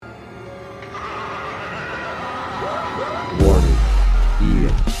Warning, Ian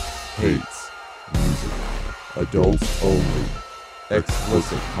hates music. Adults only.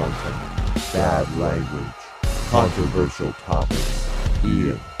 Explicit content. Bad language. Controversial topics.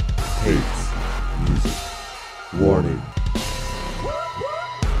 Ian hates music. Warning.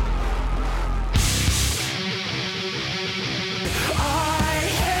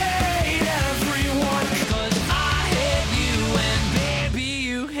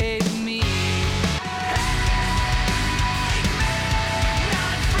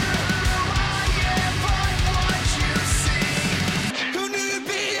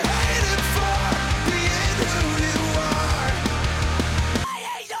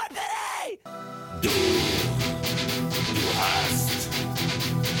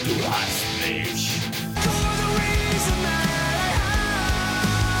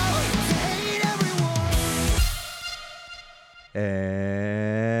 And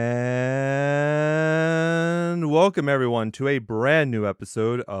welcome everyone to a brand new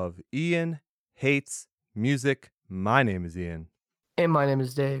episode of Ian Hates Music. My name is Ian. And my name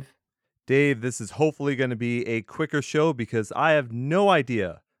is Dave. Dave, this is hopefully going to be a quicker show because I have no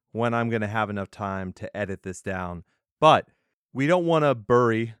idea when I'm going to have enough time to edit this down. But we don't want to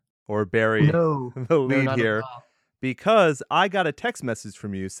bury the lead here because I got a text message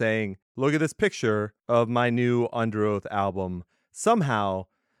from you saying, look at this picture of my new Under Oath album. Somehow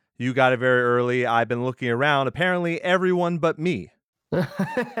you got it very early. I've been looking around. Apparently everyone but me.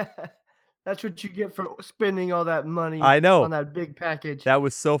 That's what you get for spending all that money I know. on that big package. That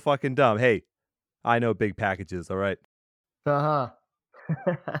was so fucking dumb. Hey, I know big packages, all right?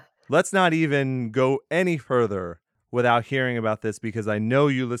 Let's not even go any further without hearing about this because I know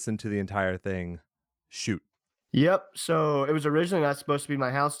you listened to the entire thing. Shoot. Yep. So it was originally not supposed to be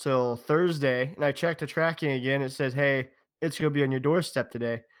my house till Thursday, and I checked the tracking again. It says, hey, it's going to be on your doorstep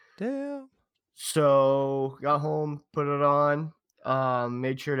today. Damn. So got home, put it on,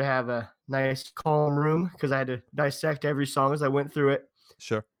 made sure to have a nice calm room because I had to dissect every song as I went through it.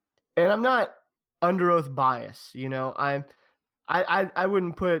 Sure. And I'm not Under Oath biased, you know. I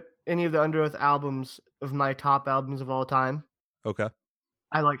wouldn't put any of the Under Oath albums of my top albums of all time. Okay.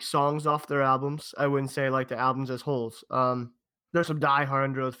 I like songs off their albums. I wouldn't say I like the albums as wholes. There's some diehard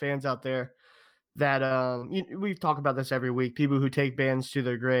Under Oath fans out there that we talk about this every week. People who take bands to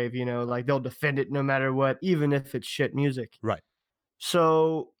their grave, you know, like they'll defend it no matter what, even if it's shit music. Right.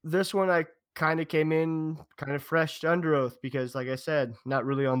 So this one I kind of came in kind of fresh to Under Oath because, like I said, not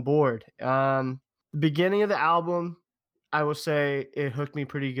really on board. The beginning of the album, I will say it hooked me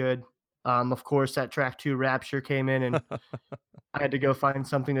pretty good. Of course, that track 2, Rapture, came in and I had to go find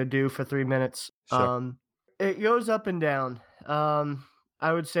something to do for 3 minutes. Sure. It goes up and down.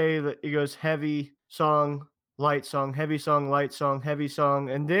 I would say that it goes heavy song, light song, heavy song, light song, heavy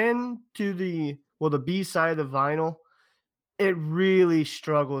song. And then to the B side of the vinyl, it really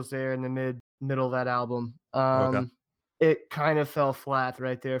struggles there in the middle of that album. Okay. It kind of fell flat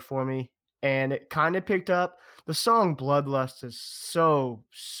right there for me. And it kind of picked up. The song Bloodlust is so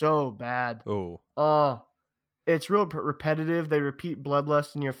bad. Oh. It's real repetitive. They repeat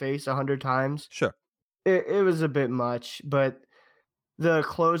Bloodlust in your face 100 times. Sure. It was a bit much, but the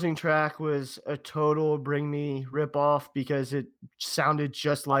closing track was a total Bring Me ripoff because it sounded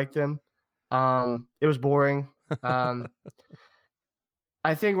just like them. It was boring. I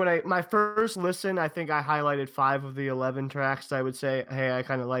think when my first listen, I think I highlighted 5 of the 11 tracks. I would say, hey, I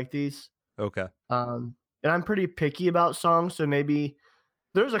kind of like these. Okay. And I'm pretty picky about songs, so maybe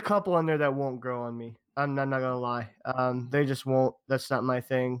there's a couple on there that won't grow on me. I'm not gonna lie. They just won't. That's not my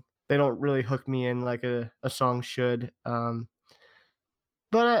thing. They don't really hook me in like a song should. But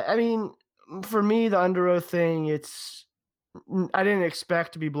I mean, for me, the Under Oath thing, I didn't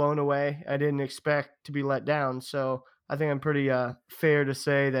expect to be blown away. I didn't expect to be let down. So I think I'm pretty fair to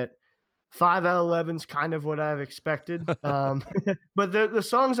say that 5 out of 11 is kind of what I've expected. But the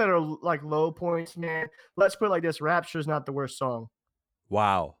songs that are like low points, man, let's put it like this. Rapture is not the worst song.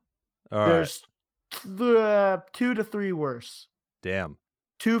 Wow. All There's 2 to 3 worse. Damn.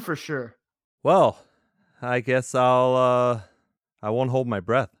 2 for sure. Well, I guess I won't hold my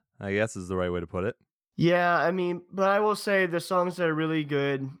breath, I guess is the right way to put it. Yeah, I mean, but I will say the songs that are really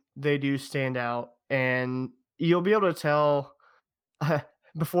good, they do stand out. And you'll be able to tell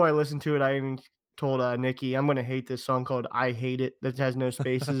before I listened to it, I even told Nikki, I'm going to hate this song called I Hate It that has no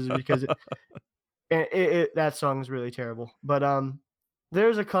spaces because that song is really terrible. But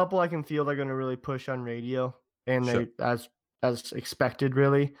there's a couple I can feel they're going to really push on radio, and Sure. they as expected,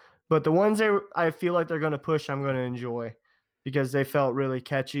 really. But the ones I feel like they're going to push, I'm going to enjoy because they felt really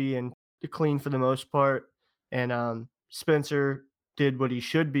catchy and clean for the most part. And Spencer did what he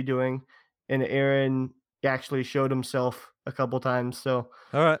should be doing, and Aaron actually showed himself a couple times. So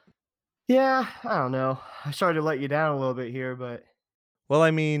All right. yeah, I don't know. I started to let you down a little bit here, but Well,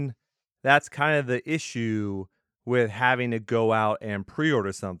 I mean, that's kind of the issue with having to go out and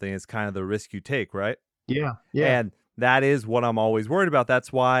pre-order something. It's kind of the risk you take, right? yeah, And that is what I'm always worried about.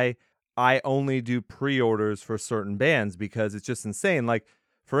 That's why I only do pre-orders for certain bands, because it's just insane. Like,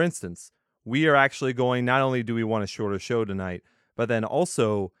 for instance, we are actually going, not only do we want a shorter show tonight, but then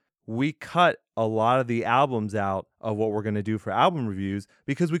also we cut a lot of the albums out of what we're going to do for album reviews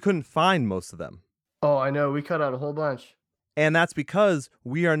because we couldn't find most of them. Oh, I know. We cut out a whole bunch. And that's because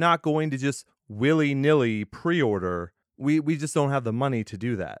we are not going to just willy-nilly pre-order. We just don't have the money to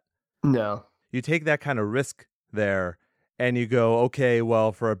do that. No. You take that kind of risk there and you go, okay,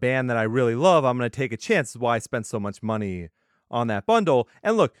 well, for a band that I really love, I'm going to take a chance. That's why I spent so much money on that bundle.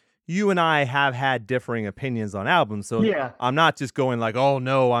 And look, you and I have had differing opinions on albums. So Yeah. I'm not just going like, oh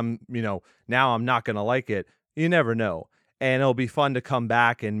no, now I'm not going to like it. You never know. And it'll be fun to come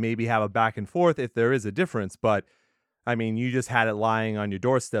back and maybe have a back and forth if there is a difference. But I mean, you just had it lying on your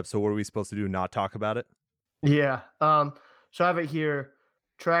doorstep. So what are we supposed to do? Not talk about it? Yeah. So I have it here.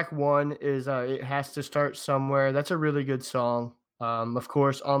 Track 1 is It Has to Start Somewhere. That's a really good song. Of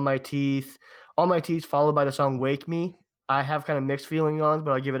course, On My Teeth, followed by the song Wake Me. I have kind of mixed feelings on,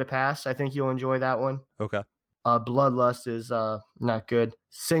 but I'll give it a pass. I think you'll enjoy that one. Okay. Bloodlust is not good.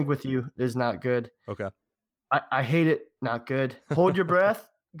 Sing With You is not good. Okay. I hate it. Not good. Hold Your Breath.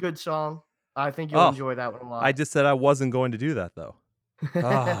 Good song. I think you'll enjoy that one a lot. I just said I wasn't going to do that, though.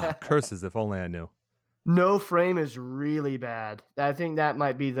 Curses, if only I knew. No Frame is really bad. I think that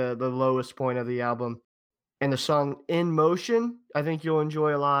might be the lowest point of the album. And the song In Motion, I think you'll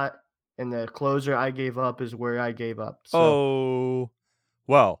enjoy a lot. And the closer, I Gave Up, is where I gave up. So,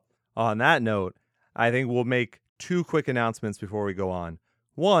 well, on that note, I think we'll make 2 quick announcements before we go on.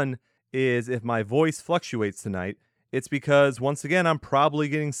 One is if my voice fluctuates tonight, it's because, once again, I'm probably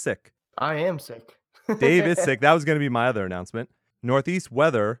getting sick. I am sick. Dave is sick. That was going to be my other announcement. Northeast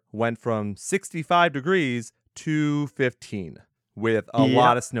weather went from 65 degrees to 15 with a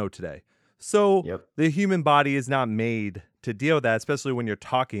lot of snow today. So the human body is not made to deal with that, especially when you're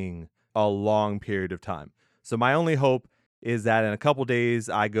talking a long period of time. So my only hope is that in a couple days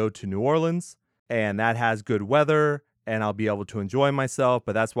I go to New Orleans and that has good weather and I'll be able to enjoy myself.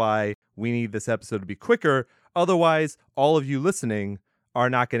 But that's why we need this episode to be quicker. Otherwise, all of you listening are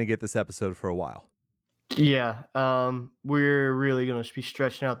not going to get this episode for a while. Yeah, we're really going to be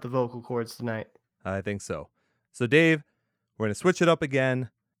stretching out the vocal cords tonight. I think so. So, Dave, we're going to switch it up again.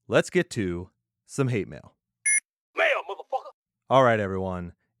 Let's get to some hate mail. Mail, motherfucker! All right,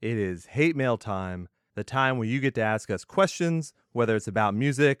 everyone. It is hate mail time, the time where you get to ask us questions, whether it's about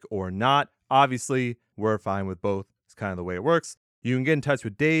music or not. Obviously, we're fine with both. It's kind of the way it works. You can get in touch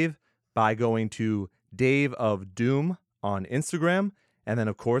with Dave by going to Dave of Doom on Instagram. And then,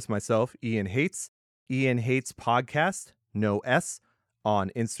 of course, myself, Ian Hates Podcast, no S, on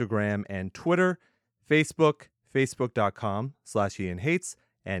Instagram and Twitter, Facebook, facebook.com/Ian Hates,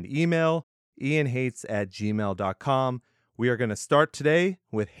 and email ianhates@gmail.com. We are going to start today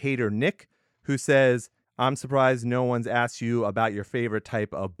with Hater Nick, who says, I'm surprised no one's asked you about your favorite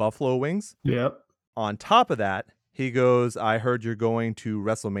type of buffalo wings. Yep. On top of that, he goes, I heard you're going to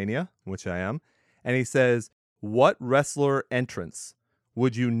WrestleMania, which I am. And he says, what wrestler entrance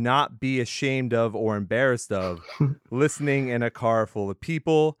would you not be ashamed of or embarrassed of listening in a car full of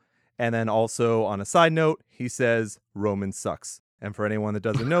people? And then also on a side note, he says Roman sucks. And for anyone that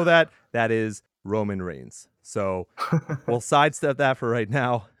doesn't know that, that is Roman Reigns. So we'll sidestep that for right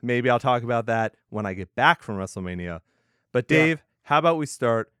now. Maybe I'll talk about that when I get back from WrestleMania. But Dave, how about we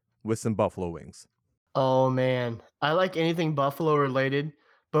start with some buffalo wings? Oh, man. I like anything buffalo related,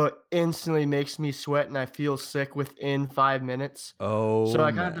 but instantly makes me sweat and I feel sick within 5 minutes. Oh, so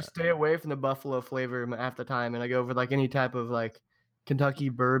I kind of just stay away from the buffalo flavor half the time, and I go for like any type of like Kentucky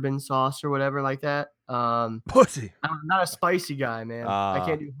bourbon sauce or whatever like that. Pussy. I'm not a spicy guy, man. I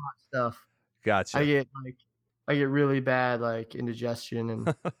can't do hot stuff. Gotcha. I get really bad like indigestion,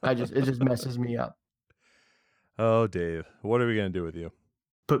 and it just messes me up. Oh, Dave, what are we gonna do with you?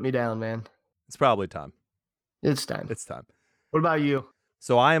 Put me down, man. It's probably time. It's time. It's time. What about you?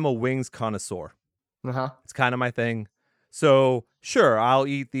 So I am a wings connoisseur. Uh-huh. It's kind of my thing. So sure, I'll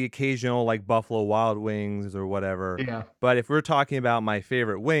eat the occasional like Buffalo Wild Wings or whatever. Yeah. But if we're talking about my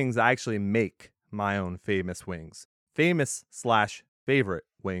favorite wings, I actually make my own famous wings. Famous/favorite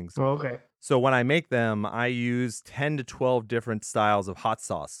wings. Oh, okay. So when I make them, I use 10 to 12 different styles of hot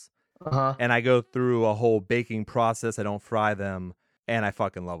sauce. Uh-huh. And I go through a whole baking process. I don't fry them, and I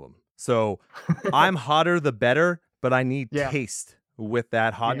fucking love them. So I'm hotter the better, but I need taste with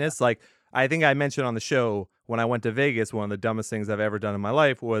that hotness. Like I think I mentioned on the show when I went to Vegas, one of the dumbest things I've ever done in my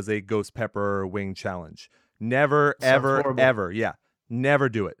life was a ghost pepper wing challenge. Never, Sounds ever, horrible. ever. Yeah. Never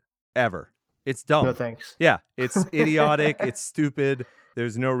do it. Ever. It's dumb. No thanks. Yeah. It's idiotic. It's stupid.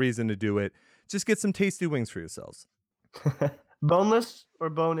 There's no reason to do it. Just get some tasty wings for yourselves. Boneless or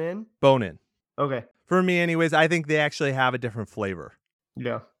bone in? Bone in. Okay. For me, anyways, I think they actually have a different flavor.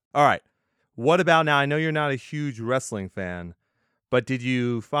 Yeah. All right. What about now? I know you're not a huge wrestling fan, but did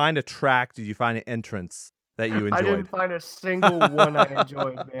you find a track? Did you find an entrance that you enjoyed? I didn't find a single one I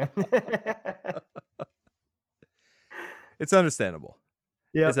enjoyed, man. It's understandable.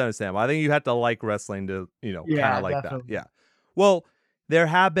 Yeah. It's understandable. I think you have to like wrestling to, kind Yeah, of like definitely. that. Yeah. Well, there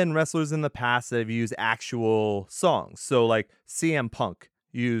have been wrestlers in the past that have used actual songs. So like CM Punk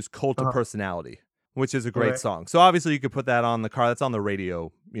used Cult of Personality, which is a great Okay. song. So obviously you could put that on the car. That's on the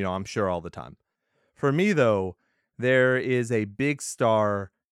radio, I'm sure all the time. For me though, there is a big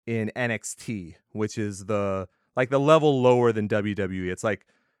star in NXT, which is the level lower than WWE. It's like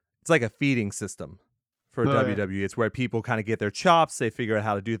a feeding system for Right. WWE. It's where people kind of get their chops, they figure out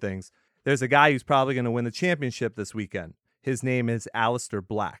how to do things. There's a guy who's probably going to win the championship this weekend. His name is Aleister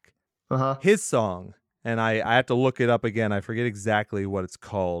Black. Uh-huh. His song, and I have to look it up again. I forget exactly what it's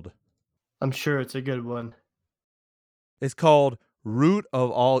called. I'm sure it's a good one. It's called Root of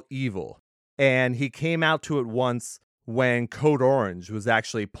All Evil. And he came out to it once when Code Orange was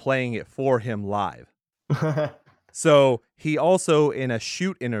actually playing it for him live. So he also, in a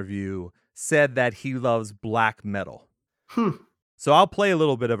shoot interview, said that he loves black metal. So I'll play a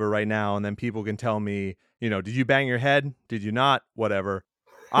little bit of it right now, and then people can tell me, did you bang your head? Did you not? Whatever.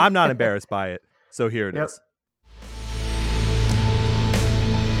 I'm not embarrassed by it. So here it is.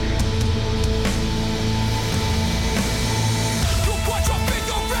 You put your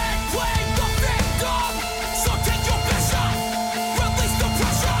finger in, playing the victim. So take your best shot, release the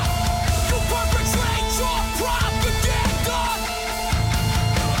pressure. You perpetrate your propaganda.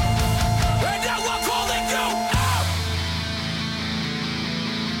 And now I'm calling you out.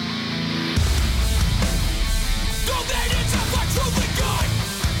 Don't let it ever truly good.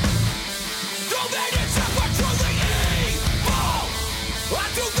 Don't let it ever truly evil. I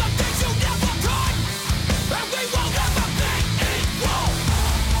do the things you never could, and we will never be equal.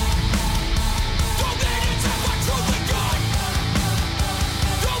 Don't let it ever truly good.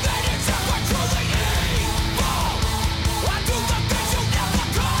 Don't let it ever truly evil. I do the things you never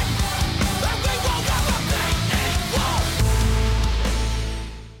could, and we will never be equal.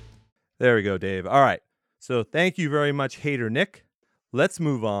 There we go, Dave. All right. So thank you very much, Hater Nick. Let's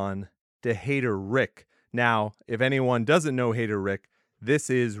move on to Hater Rick. Now, if anyone doesn't know Hater Rick, this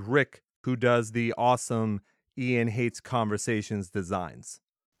is Rick who does the awesome Ian Hates Conversations designs.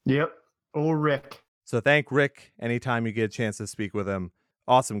 Yep. Old Rick. So thank Rick anytime you get a chance to speak with him.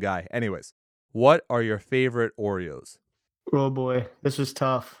 Awesome guy. Anyways, what are your favorite Oreos? Oh boy, this was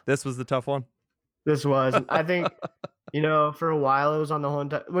tough. This was the tough one? This was. I think, for a while it was on the whole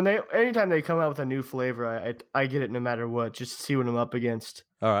time. Anytime they come out with a new flavor, I get it no matter what, just to see what I'm up against.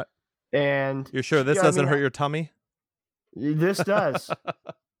 All right. And You're sure this yeah, I doesn't mean, hurt your tummy? This does.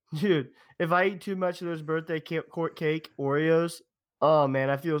 Dude, if I eat too much of those birthday court cake Oreos, oh man,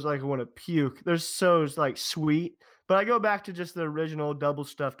 I feel like I want to puke. They're so sweet. But I go back to just the original double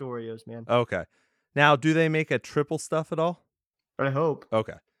stuffed Oreos, man. Okay. Now, do they make a triple stuff at all? I hope.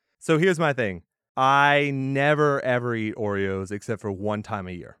 Okay. So here's my thing. I never ever eat Oreos except for one time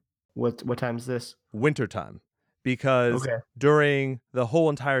a year. What time's this? Wintertime. Because Okay. during the whole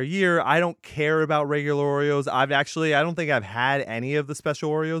entire year, I don't care about regular Oreos. I don't think I've had any of the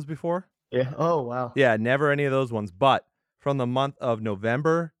special Oreos before. Yeah. Oh wow. Yeah, never any of those ones. But from the month of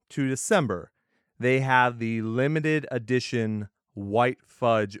November to December, they have the limited edition white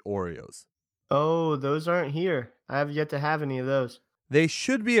fudge Oreos. Oh, those aren't here. I have yet to have any of those. They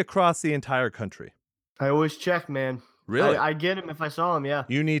should be across the entire country. I always check, man. Really? I get them if I saw them. Yeah.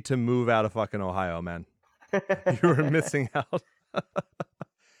 You need to move out of fucking Ohio, man. You were missing out.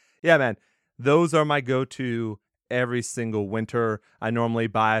 Yeah, man. Those are my go-to every single winter. I normally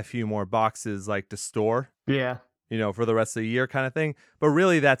buy a few more boxes to store, Yeah. for the rest of the year kind of thing. But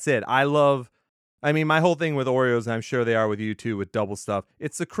really, that's it. My whole thing with Oreos, and I'm sure they are with you too, with double stuff,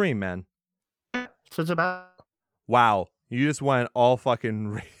 it's the cream, man. So it's about. Wow. You just went all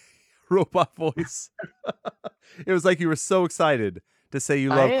fucking robot voice. It was like you were so excited to say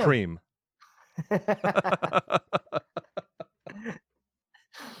you I love am. cream.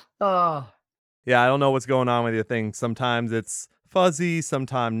 Oh, Yeah, I don't know what's going on with your thing. Sometimes it's fuzzy,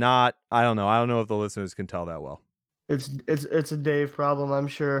 sometimes not. I don't know. I don't know if the listeners can tell that well. it's a Dave problem, I'm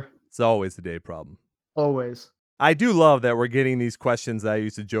sure. It's always the day problem. Always. I do love that we're getting these questions that I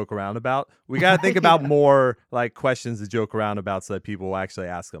used to joke around about. We got to think about more like questions to joke around about so that people will actually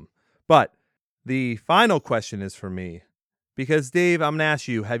ask them. But the final question is for me because, Dave, I'm going to ask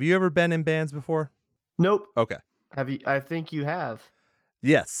you, have you ever been in bands before? Nope. Okay. Have you? I think you have.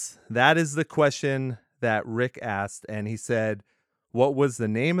 Yes, that is the question that Rick asked. And he said, what was the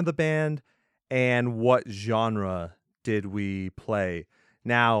name of the band and what genre did we play?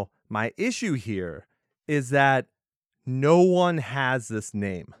 Now, my issue here is that no one has this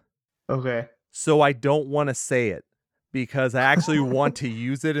name. Okay. So I don't want to say it because I actually want to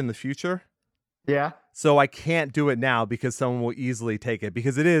use it in the future. Yeah. So I can't do it now because someone will easily take it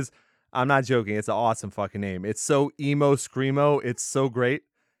because it is, I'm not joking, it's an awesome fucking name. It's so emo screamo, it's so great.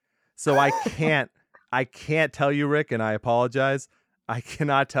 So I can't tell you, Rick, and I apologize. I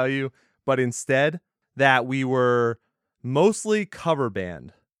cannot tell you, but instead that we were mostly cover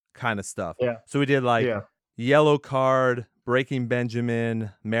band kind of stuff. Yeah. So we did like Yeah. Yellow Card, Breaking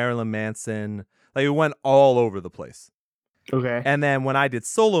Benjamin, Marilyn Manson. Like it went all over the place. Okay. And then when I did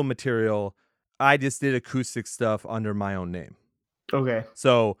solo material, I just did acoustic stuff under my own name. Okay.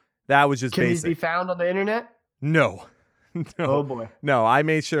 So that was just Can these basic. be found on the internet? No. Oh boy. No, I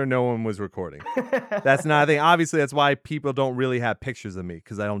made sure no one was recording. That's not a thing. Obviously, that's why people don't really have pictures of me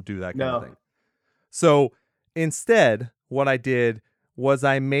because I don't do that kind of No. thing. So instead, what I did was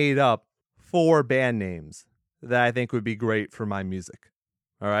I made up 4 band names that I think would be great for my music.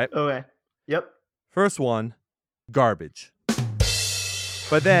 All right. Okay. Yep. First one, Garbage.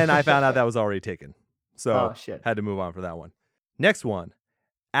 But then I found out that was already taken. So Oh shit. had to move on for that one. Next one,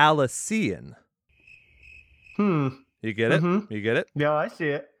 Alician. You get it? Mhm. You get it? Yeah, I see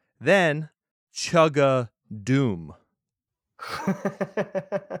it. Then Chugga Doom.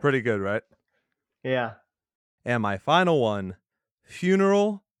 Pretty good, right? Yeah. And my final one,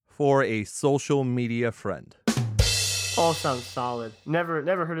 Funeral for a Social Media Friend. All sounds solid.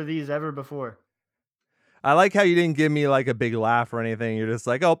 Never heard of these ever before. I like how you didn't give me like a big laugh or anything. You're just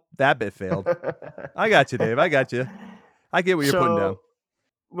like, oh, that bit failed. I got you, Dave. I got you. I get what you're putting down.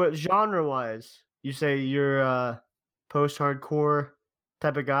 What genre wise, you say you're post-hardcore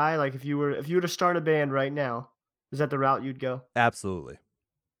type of guy? Like if you were to start a band right now, is that the route you'd go? Absolutely.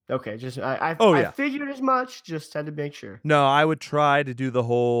 Okay, just I Yeah. figured as much, just had to make sure. No, I would try to do the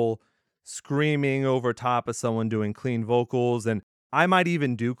whole screaming over top of someone doing clean vocals, and I might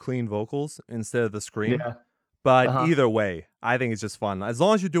even do clean vocals instead of the scream. Yeah. But Uh-huh. either way, I think it's just fun. As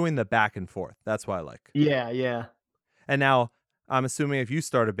long as you're doing the back and forth. That's what I like. Yeah, yeah. And now, I'm assuming if you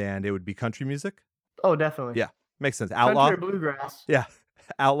start a band, it would be country music? Oh, definitely. Yeah. Makes sense. Outlaw? Country or bluegrass. Yeah.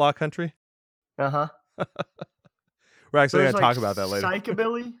 Outlaw country? Uh-huh. We're actually There's, going to talk about that later.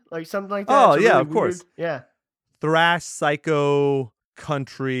 Psychobilly, like something like that. Oh, It's a yeah, really of course. weird- Yeah. Thrash, psycho,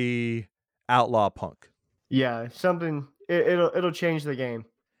 country, outlaw punk. Yeah. Something it'll change the game.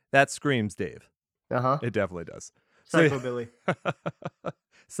 That screams Dave. Uh-huh. It definitely does. So- Psychobilly.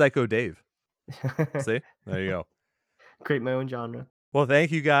 Psycho Dave. See? There you go. Create my own genre. Well,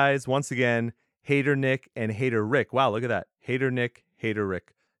 thank you guys once again, Hater Nick and Hater Rick. Wow, look at that. Hater Nick, Hater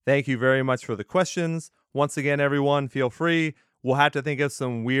Rick. Thank you very much for the questions. Once again, everyone, feel free. We'll have to think of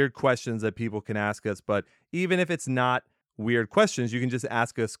some weird questions that people can ask us, but even if it's not weird questions, you can just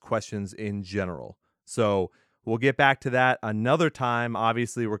ask us questions in general. So we'll get back to that another time.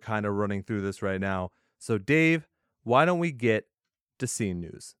 Obviously, we're kind of running through this right now. So Dave, why don't we get to scene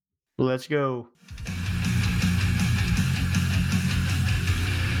news? Let's go.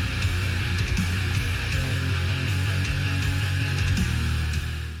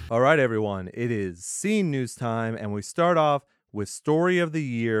 All right, everyone, it is scene news time, and we start off with Story of the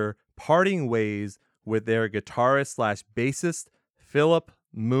Year, Parting Ways with their guitarist slash bassist, Philip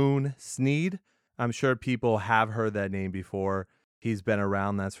Moon Sneed. I'm sure people have heard that name before. He's been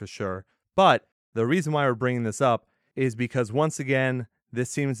around, that's for sure. But the reason why we're bringing this up is because, once again, this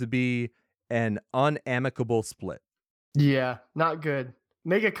seems to be an unamicable split. Yeah, not good.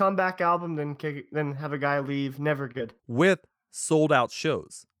 Make a comeback album, then have a guy leave. Never good. With sold out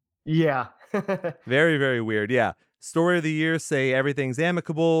shows. Yeah. Very, very weird. Yeah. Story of the Year say everything's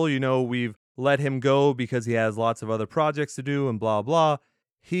amicable. You know, we've let him go because he has lots of other projects to do and blah, blah.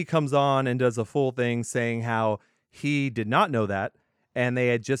 He comes on and does a full thing saying how he did not know that. And they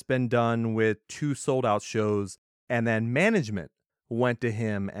had just been done with 2 sold out shows. And then management went to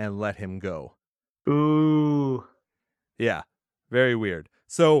him and let him go. Ooh. Yeah. Very weird.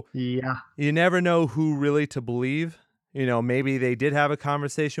 So Yeah. you never know who really to believe. You know, maybe they did have a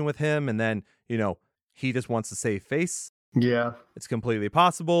conversation with him and then, you know, he just wants to save face. Yeah. It's completely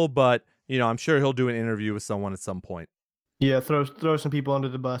possible, but, you know, I'm sure he'll do an interview with someone at some point. Yeah. Throw some people under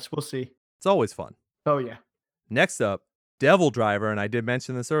the bus. We'll see. It's always fun. Oh yeah. Next up, Devil Driver, and I did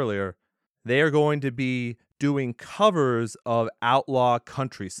mention this earlier, they are going to be doing covers of outlaw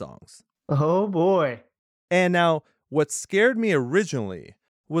country songs. Oh boy. And now, what scared me originally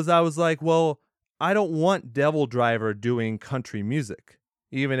was I was like, well, I don't want Devil Driver doing country music,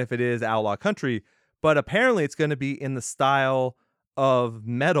 even if it is outlaw country. But apparently it's going to be in the style of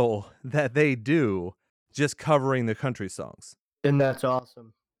metal that they do, just covering the country songs. And that's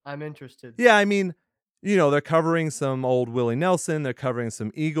awesome. I'm interested. Yeah, I mean, you know, they're covering some old Willie Nelson. They're covering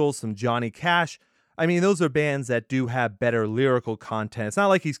some Eagles, some Johnny Cash. I mean, those are bands that do have better lyrical content. It's not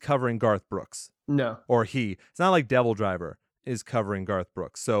like he's covering Garth Brooks. No. Or he. It's not like Devil Driver is covering Garth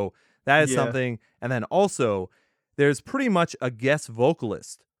Brooks. So that is something. And then also, there's pretty much a guest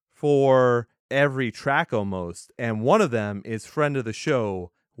vocalist for every track almost. And one of them is friend of the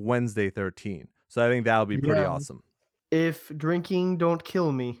show, Wednesday 13. So I think that'll be pretty awesome. If drinking don't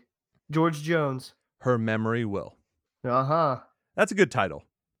kill me, George Jones. Her memory will. Uh-huh. That's a good title.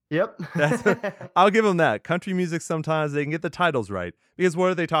 Yep. I'll give them that. Country music, sometimes they can get the titles right. Because what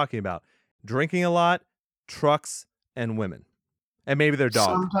are they talking about? Drinking a lot, trucks, and women. And maybe their dog.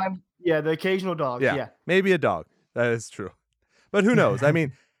 Sometimes, yeah, the occasional dog. Yeah. Maybe a dog. That is true. But who knows? I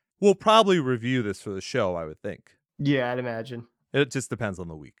mean, we'll probably review this for the show, I would think. Yeah, I'd imagine. It just depends on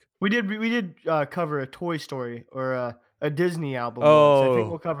the week. We did cover a Toy Story or a Disney album. Oh, once. I think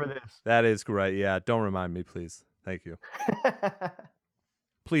we'll cover this. That is great. Yeah, don't remind me, please. Thank you.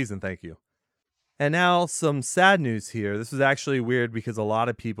 Please and thank you. And now some sad news here. This was actually weird because a lot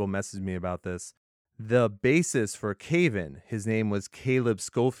of people messaged me about this. The bassist for Cave-In, his name was Caleb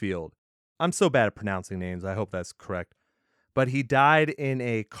Schofield. I'm so bad at pronouncing names. I hope that's correct. But he died in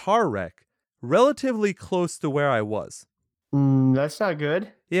a car wreck relatively close to where I was. That's not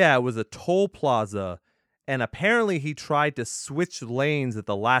good. Yeah, it was a toll plaza. And apparently he tried to switch lanes at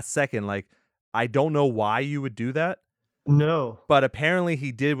the last second. Like, I don't know why you would do that. No. But apparently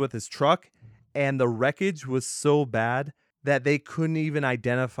he did with his truck. And the wreckage was so bad that they couldn't even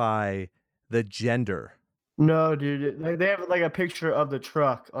identify the gender. No, dude. They have like a picture of the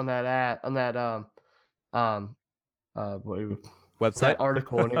truck on that Website that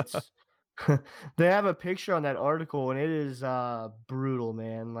article, and it's they have a picture on that article, and it is brutal,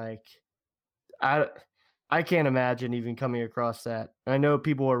 man. Like I can't imagine even coming across that. I know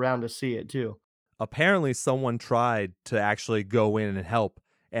people were around to see it too. Apparently someone tried to actually go in and help,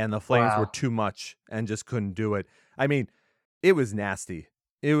 and the flames were too much and just couldn't do it. I mean, it was nasty.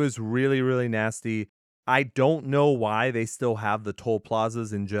 It was really, really nasty. I don't know why they still have the toll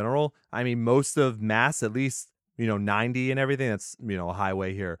plazas in general. I mean, most of Mass, at least, 90 and everything, that's, a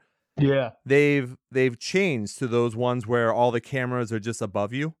highway here. Yeah. They've changed to those ones where all the cameras are just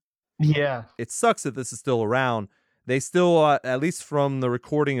above you. Yeah. It sucks that this is still around. They still, at least from the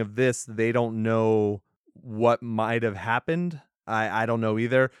recording of this, they don't know what might have happened. I don't know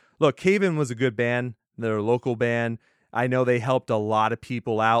either. Look, Cave-In was a good band. They're a local band. I know they helped a lot of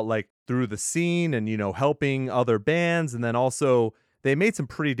people out, like through the scene and, helping other bands. And then also they made some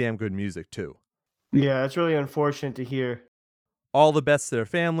pretty damn good music too. Yeah, it's really unfortunate to hear. All the best to their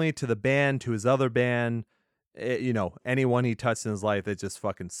family, to the band, to his other band. Anyone he touched in his life, it just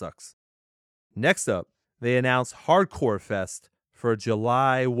fucking sucks. Next up, they announced Hardcore Fest for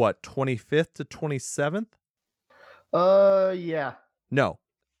July, 25th to 27th? Yeah. No,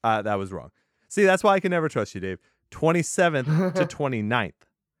 that was wrong. See, that's why I can never trust you, Dave. 27th to 29th.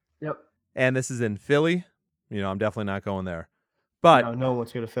 Yep. And this is in Philly. I'm definitely not going there. But no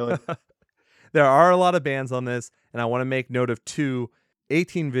one's going to Philly. There are a lot of bands on this, and I want to make note of 2,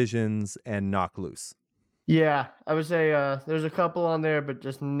 18 Visions and Knock Loose. Yeah, I would say there's a couple on there, but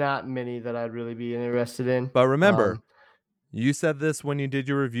just not many that I'd really be interested in. But remember, you said this when you did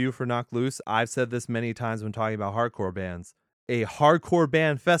your review for Knock Loose. I've said this many times when talking about hardcore bands. A hardcore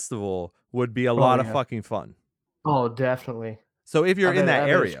band festival would be a lot of fucking fun. Oh, definitely. So if you're in that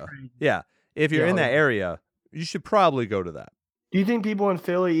area, if you're in that area, you should probably go to that. Do you think people in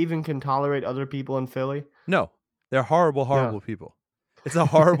Philly even can tolerate other people in Philly? No, they're horrible, horrible people. It's a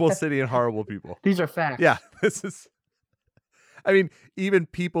horrible city and horrible people. These are facts. Yeah, I mean, even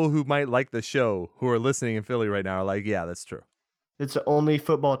people who might like the show who are listening in Philly right now are like, yeah, that's true. It's the only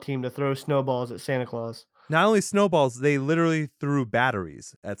football team to throw snowballs at Santa Claus. Not only snowballs, they literally threw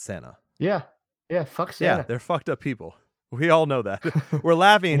batteries at Santa. Yeah. Yeah, fuck Santa. Yeah, they're fucked up people. We all know that. We're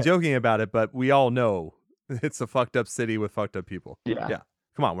laughing and joking about it, but we all know it's a fucked up city with fucked up people. Yeah.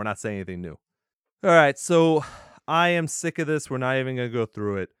 Come on, we're not saying anything new. All right, so I am sick of this. We're not even going to go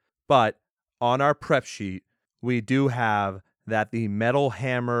through it. But on our prep sheet, we do have that the Metal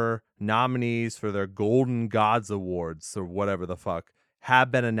Hammer nominees for their Golden Gods Awards, or whatever the fuck,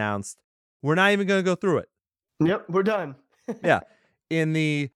 have been announced. We're not even going to go through it. Yep, we're done. Yeah. In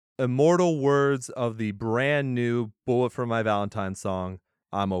the immortal words of the brand new Bullet for My Valentine song,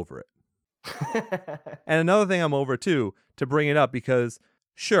 I'm over it. And another thing I'm over too, to bring it up, because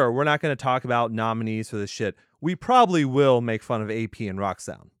sure, we're not going to talk about nominees for this shit. We probably will make fun of AP and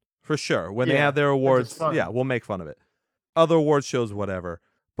Rocksound. For sure. When they Yeah, have their awards, fun. yeah, we'll make fun of it. Other award shows, whatever.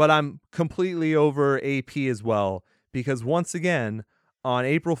 But I'm completely over AP as well, because once again, on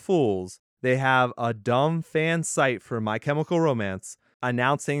April Fools, they have a dumb fan site for My Chemical Romance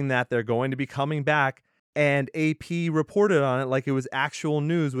announcing that they're going to be coming back, and AP reported on it like it was actual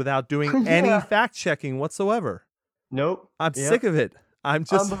news without doing any Yeah. fact checking whatsoever. Nope. I'm Yep. sick of it. I'm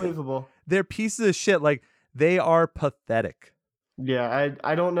just Unbelievable. they're pieces of shit. Like, they are pathetic. Yeah,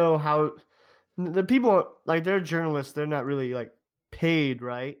 I don't know how the people, like, they're journalists, they're not really like paid,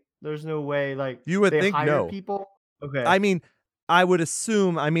 right? There's no way, like, You would they think hire no. people. Okay. I mean, I would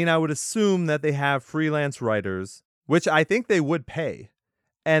assume that they have freelance writers, which I think they would pay.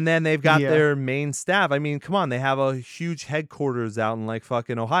 And then they've got Yeah. their main staff. I mean, come on, they have a huge headquarters out in like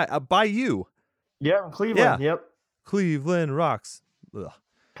fucking Ohio. By you. Yeah, Cleveland. Yep. Cleveland rocks. Ugh.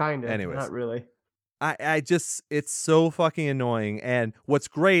 Kind of. Anyways. Not really. I just, it's so fucking annoying. And what's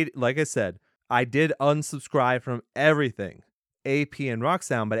great, like I said, I did unsubscribe from everything, AP and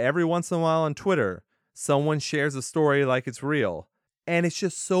Rocksound, but every once in a while on Twitter, someone shares a story like it's real. And it's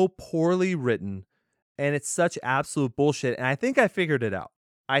just so poorly written. And it's such absolute bullshit. And I think I figured it out.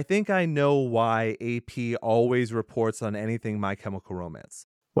 I think I know why AP always reports on anything My Chemical Romance.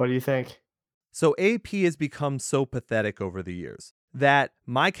 What do you think? So AP has become so pathetic over the years that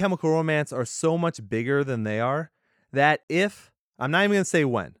My Chemical Romance are so much bigger than they are that if, I'm not even going to say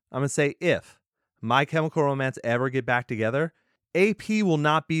when, I'm going to say if My Chemical Romance ever get back together, AP will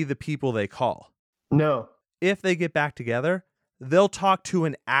not be the people they call. No. If they get back together, they'll talk to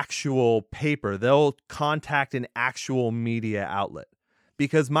an actual paper. They'll contact an actual media outlet.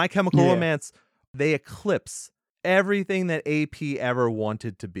 Because My Chemical Romance, they eclipse everything that AP ever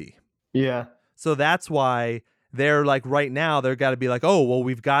wanted to be. Yeah. So that's why they're like, right now, they're got to be like, oh, well,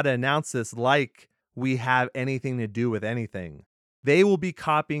 we've got to announce this like we have anything to do with anything. They will be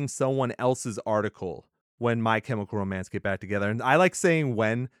copying someone else's article when My Chemical Romance get back together. And I like saying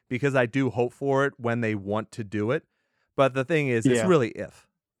when, because I do hope for it when they want to do it. But the thing is, it's really if.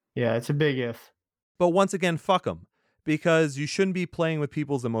 Yeah, it's a big if. But once again, fuck them. Because you shouldn't be playing with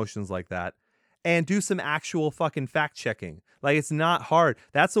people's emotions like that. And do some actual fucking fact checking. Like, it's not hard.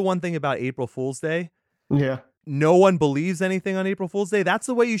 That's the one thing about April Fool's Day. Yeah. No one believes anything on April Fool's Day. That's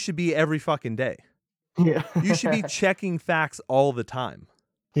the way you should be every fucking day. Yeah. You should be checking facts all the time.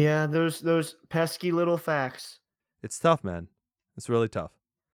 Yeah, those pesky little facts. It's tough, man. It's really tough.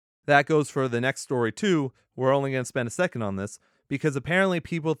 That goes for the next story, too. We're only going to spend a second on this because apparently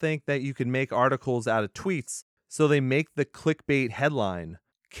people think that you can make articles out of tweets. So they make the clickbait headline.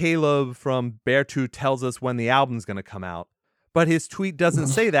 Caleb from Beartooth tells us when the album's going to come out. But his tweet doesn't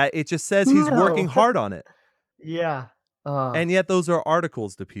say that. It just says he's working hard on it. Yeah. And yet those are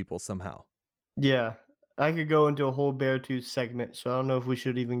articles to people somehow. Yeah. I could go into a whole Beartooth segment, so I don't know if we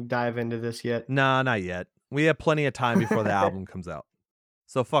should even dive into this yet. Nah, not yet. We have plenty of time before the album comes out.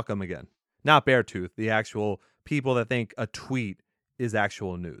 So fuck them again. Not Beartooth, the actual people that think a tweet is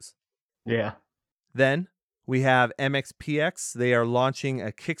actual news. Yeah. Then we have MXPX. They are launching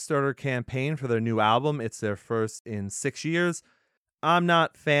a Kickstarter campaign for their new album. It's their first in 6 years. I'm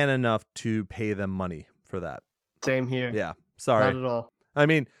not fan enough to pay them money for that. Same here. Yeah, sorry. Not at all. I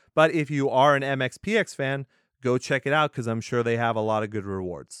mean, but if you are an MXPX fan, go check it out because I'm sure they have a lot of good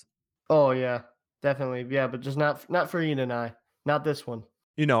rewards. Oh yeah, definitely. Yeah, but just not for Ian and I. Not this one.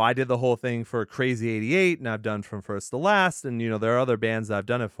 You know, I did the whole thing for Crazy 88 and I've done From First to Last. And, you know, there are other bands that I've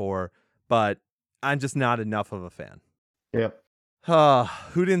done it for, but I'm just not enough of a fan. Yep.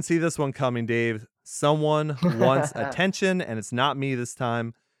 Who didn't see this one coming, Dave? Someone wants attention, and it's not me this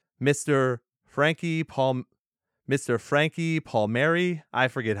time. Mr. Frankie Palmieri. I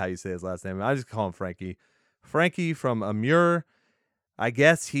forget how you say his last name. I just call him Frankie. Frankie from Amur. I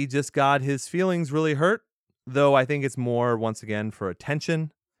guess he just got his feelings really hurt, though I think it's more, once again, for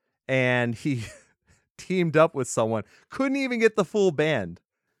attention. And he teamed up with someone. Couldn't even get the full band.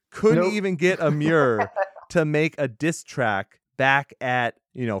 Couldn't even get Amur to make a diss track back at,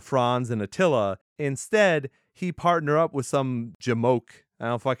 you know, Franz and Attila. Instead, he partnered up with some Jamoke. I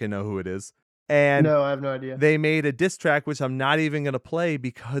don't fucking know who it is. And no, I have no idea. They made a diss track, which I'm not even going to play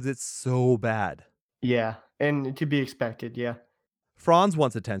because it's so bad. Yeah, and to be expected, yeah. Franz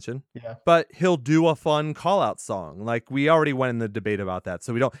wants attention, but he'll do a fun call-out song. Like, we already went in the debate about that,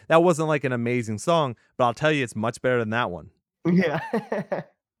 so that wasn't like an amazing song, but I'll tell you it's much better than that one. Yeah.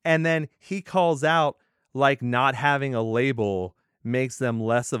 And then he calls out like not having a label makes them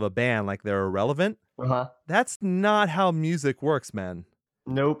less of a band, like they're irrelevant. Uh-huh. That's not how music works, man.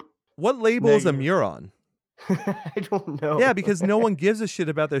 Nope. What label is Negative. Amir on? I don't know. Yeah, because no one gives a shit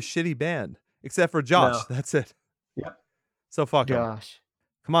about their shitty band except for Josh. No. That's it. Yep. So fuck him. Gosh.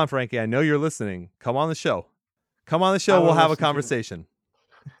 Come on, Frankie. I know you're listening. Come on the show. Come on the I show. will We'll have a listen to it. conversation.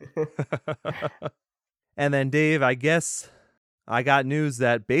 And then, Dave, I guess I got news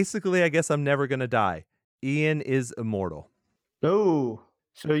that basically I guess I'm never going to die. Ian is immortal. Oh,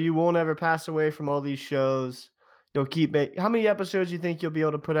 so you won't ever pass away from all these shows. You'll keep making. How many episodes do you think you'll be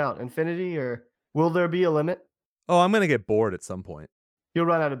able to put out? Infinity, or will there be a limit? Oh, I'm going to get bored at some point. You'll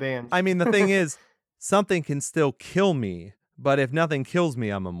run out of bands. I mean, the thing is, something can still kill me, but if nothing kills me,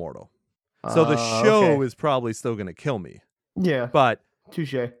 I'm immortal. So the show okay. is probably still going to kill me. Yeah, But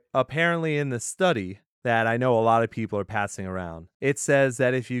touche. apparently in the study that I know a lot of people are passing around, it says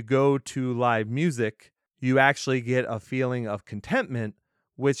that if you go to live music, you actually get a feeling of contentment,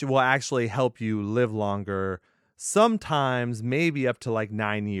 which will actually help you live longer. Sometimes maybe up to like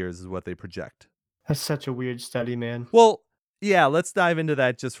 9 years is what they project. That's such a weird study, man. Well, yeah, let's dive into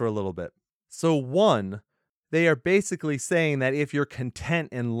that just for a little bit. So one, they are basically saying that if you're content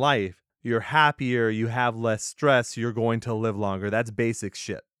in life, you're happier, you have less stress, you're going to live longer. That's basic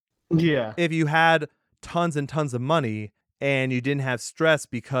shit. Yeah. If you had tons and tons of money and you didn't have stress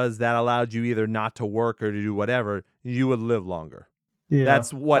because that allowed you either not to work or to do whatever, you would live longer. Yeah.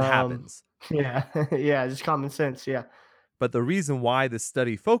 That's what happens. Yeah. Yeah. Just common sense. Yeah. But the reason why this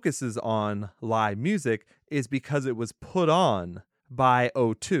study focuses on live music is because it was put on by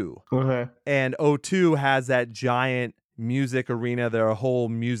O2. Okay. And O2 has that giant music arena, they're a whole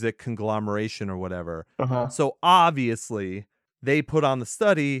music conglomeration or whatever. Uh-huh. So obviously, they put on the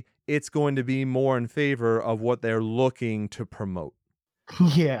study, it's going to be more in favor of what they're looking to promote.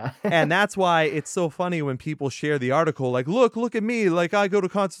 Yeah. And that's why it's so funny when people share the article, like, look at me, like I go to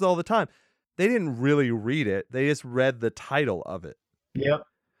concerts all the time. They didn't really read it. They just read the title of it. Yep.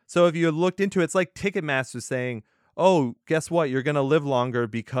 So if you looked into it, it's like Ticketmaster saying, oh, guess what? You're going to live longer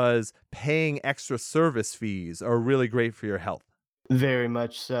because paying extra service fees are really great for your health. Very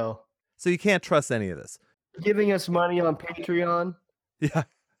much so. So you can't trust any of this. Giving us money on Patreon. Yeah.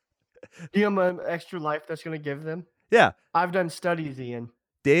 Do you know how much extra life that's going to give them? Yeah. I've done studies, Ian.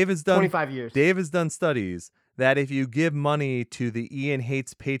 Dave has done 25 years. Dave has done studies that if you give money to the Ian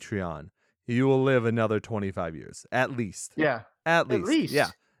Hates Patreon, you will live another 25 years. At least. Yeah. At least. At least.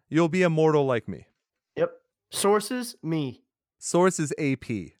 Yeah. You'll be immortal like me. Yep. Sources, me. Source is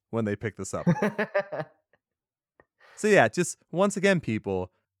AP when they pick this up. So yeah, just once again,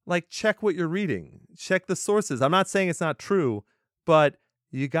 people, like check what you're reading. Check the sources. I'm not saying it's not true, but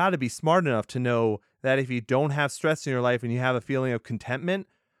you got to be smart enough to know that if you don't have stress in your life and you have a feeling of contentment,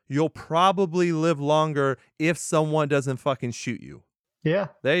 you'll probably live longer if someone doesn't fucking shoot you. Yeah.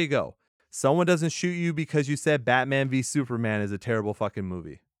 There you go. Someone doesn't shoot you because you said Batman v Superman is a terrible fucking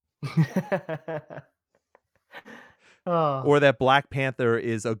movie. Oh. Or that Black Panther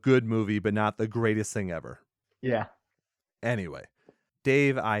is a good movie, but not the greatest thing ever. Yeah. Anyway,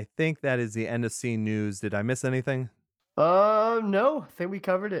 Dave, I think that is the end of scene news. Did I miss anything? No. I think we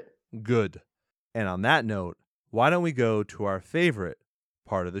covered it. Good. And on that note, why don't we go to our favorite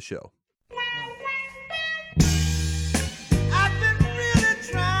part of the show? I've been really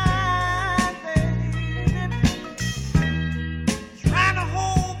trying, trying to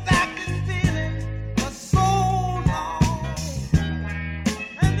hold back this feeling for so long.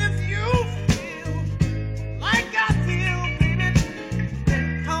 And if you feel like I feel, baby,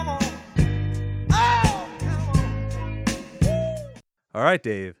 then come on. Oh, come on. All right,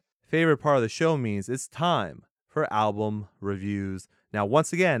 Dave. Favorite part of the show means it's time for album reviews. Now,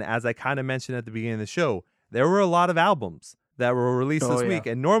 once again, as I kind of mentioned at the beginning of the show, there were a lot of albums that were released this week.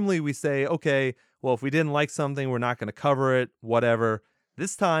 And normally we say, okay, well, if we didn't like something, we're not going to cover it, whatever.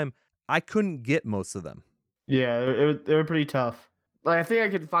 This time, I couldn't get most of them. Yeah, they were pretty tough. Like I think I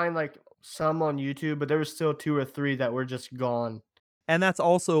could find like some on YouTube, but there were still 2 or 3 that were just gone. And that's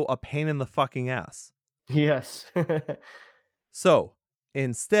also a pain in the fucking ass. Yes. So,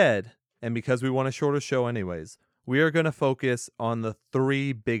 instead, and because we want a shorter show anyways, we are going to focus on the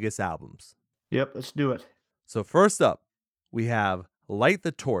 3 biggest albums. Yep, let's do it. So first up, we have Light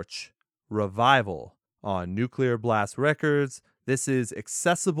the Torch, Revival on Nuclear Blast Records. This is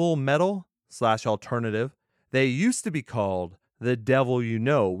accessible metal / alternative. They used to be called The Devil You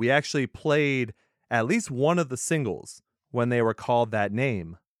Know. We actually played at least one of the singles when they were called that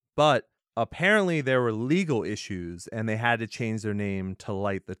name. But apparently there were legal issues and they had to change their name to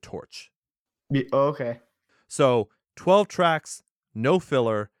Light the Torch. Okay. So 12 tracks, no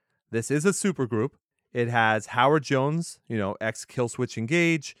filler. This is a supergroup. It has Howard Jones, ex Killswitch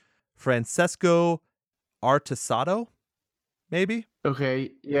Engage, Francesco Artisato, maybe,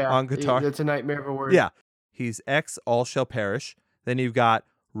 Okay, yeah, on guitar. That's a nightmare of a word. Yeah, he's ex All Shall Perish. Then you've got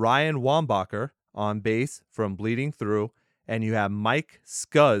Ryan Wambacher on bass from Bleeding Through, and you have Mike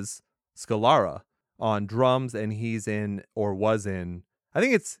Scalara on drums, and he's in, or was in,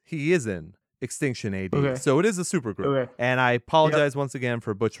 he is in Extinction AD. Okay. So it is a super group. Okay. And I apologize once again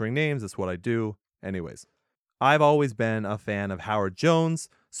for butchering names. That's what I do. Anyways, I've always been a fan of Howard Jones,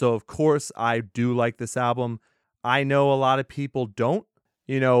 so of course I do like this album. I know a lot of people don't.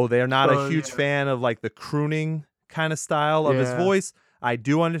 They're not a huge fan of like the crooning kind of style of his voice. I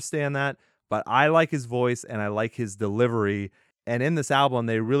do understand that, but I like his voice and I like his delivery. And in this album,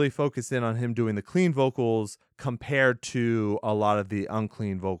 they really focus in on him doing the clean vocals compared to a lot of the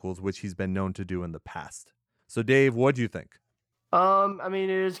unclean vocals, which he's been known to do in the past. So Dave, what do you think? I mean,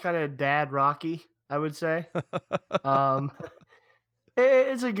 it is kind of dad rocky, I would say.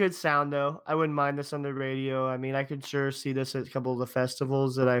 It's a good sound though. I wouldn't mind this on the radio. I mean, I could sure see this at a couple of the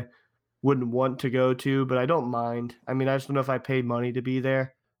festivals that I wouldn't want to go to, but I don't mind. I mean, I just don't know if I paid money to be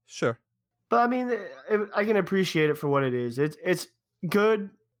there. Sure. But I mean, I can appreciate it for what it is. It's good,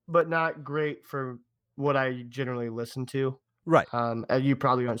 but not great for what I generally listen to. Right. You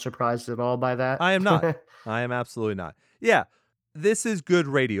probably aren't surprised at all by that. I am not. I am absolutely not. Yeah. This is good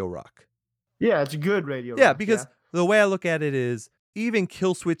radio rock. Yeah, it's good radio rock. Rock, Because the way I look at it is even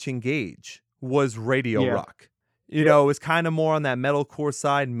Killswitch Engage was radio rock. It was kind of more on that metalcore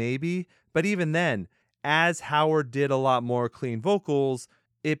side, maybe. But even then, as Howard did a lot more clean vocals,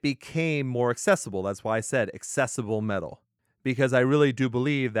 it became more accessible. That's why I said accessible metal. Because I really do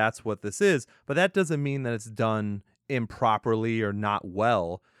believe that's what this is. But that doesn't mean that it's done improperly or not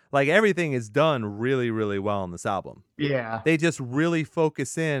well. Like, everything is done really, really well on this album. Yeah. They just really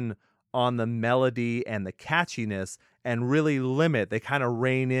focus in on the melody and the catchiness and really they kind of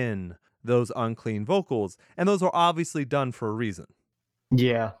rein in those unclean vocals. And those are obviously done for a reason.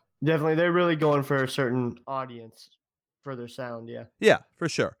 Yeah, definitely. They're really going for a certain audience for their sound, yeah. Yeah, for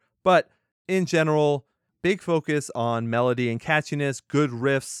sure. But in general, big focus on melody and catchiness, good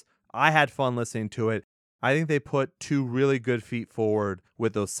riffs. I had fun listening to it. I think they put 2 really good feet forward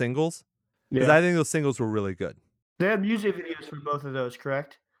with those singles. Because I think those singles were really good. They have music videos for both of those,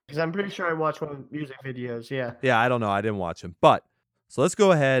 correct? Because I'm pretty sure I watched one of the music videos, yeah. Yeah, I don't know. I didn't watch them. But, so let's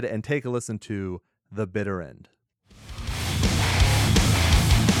go ahead and take a listen to The Bitter End.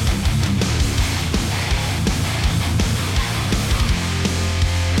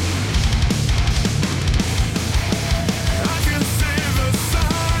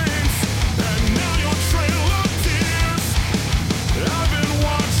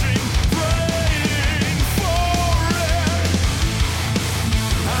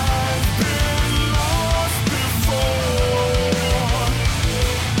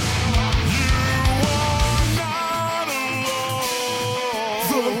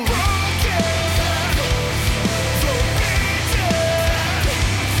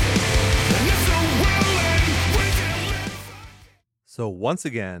 So once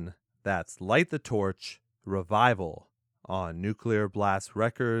again, that's Light the Torch, Revival on Nuclear Blast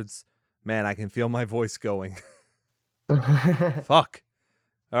Records. Man, I can feel my voice going. Fuck.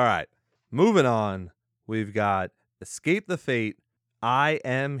 All right. Moving on, we've got Escape the Fate, I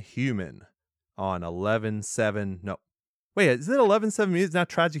Am Human on 11/7. No. Wait, is it 11/7 Music, not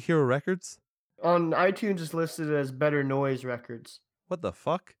Tragic Hero Records? On iTunes, it's listed as Better Noise Records. What the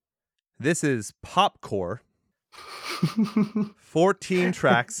fuck? This is Popcore. 14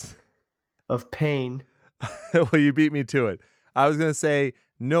 tracks of pain. Well, you beat me to it. I was going to say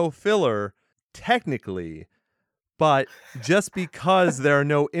no filler, technically, but just because there are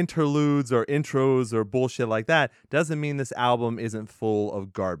no interludes or intros or bullshit like that doesn't mean this album isn't full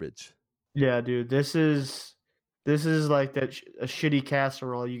of garbage. Yeah, dude, this is like that a shitty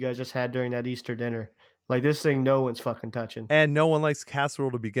casserole you guys just had during that Easter dinner. Like, this thing no one's fucking touching. And no one likes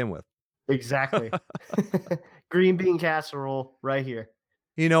casserole to begin with. Exactly. Green bean casserole right here.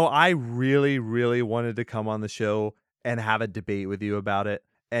 I really, really wanted to come on the show and have a debate with you about it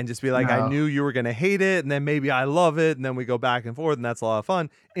and just be like, I knew you were going to hate it, and then maybe I love it, and then we go back and forth, and that's a lot of fun.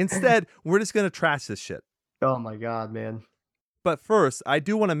 Instead, we're just going to trash this shit. Oh my God, man. But first, I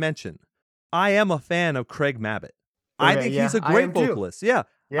do want to mention, I am a fan of Craig Mabbitt. I think he's a great vocalist. Yeah.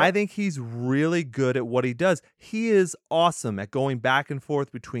 I think he's really good at what he does. He is awesome at going back and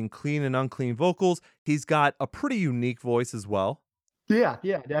forth between clean and unclean vocals. He's got a pretty unique voice as well. Yeah,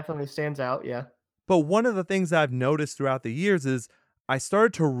 definitely stands out, yeah. But one of the things I've noticed throughout the years is I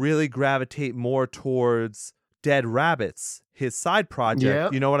started to really gravitate more towards Dead Rabbits, his side project.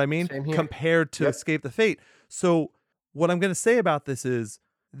 Yep. You know what I mean? Same here. Compared to Yep. Escape the Fate. So what I'm going to say about this is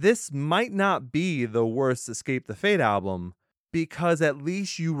this might not be the worst Escape the Fate album because at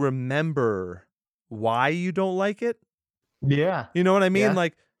least you remember why you don't like it. Yeah. You know what I mean? Yeah.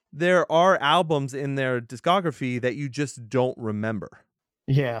 Like there are albums in their discography that you just don't remember.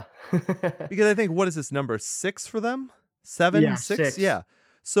 Yeah. Because I think, what is this, number 6 for them? 7, Yeah, 6? 6. Yeah.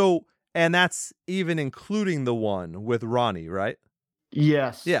 So, and that's even including the one with Ronnie, right?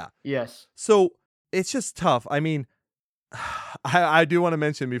 Yes. Yeah. Yes. So it's just tough. I mean, I do want to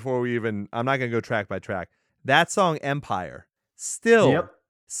mention before we even, I'm not going to go track by track. That song Empire still Yep.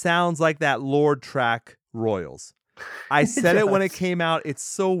 sounds like that Lord track Royals. I It said it when it does. came out. It's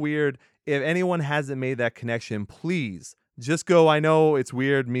so weird. If anyone hasn't made that connection, please just go. I know it's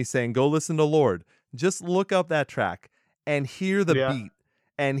weird me saying go listen to Lord. Just look up that track and hear the Yeah. beat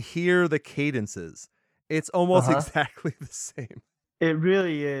and hear the cadences. It's almost Uh-huh. exactly the same. It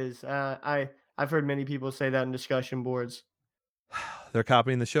really is. I've heard many people say that in discussion boards. They're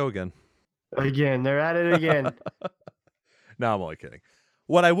copying the show again. Again, they're at it again. No, I'm only kidding.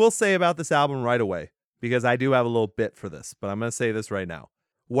 What I will say about this album right away, because I do have a little bit for this, but I'm going to say this right now.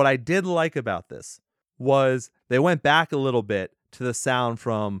 What I did like about this was they went back a little bit to the sound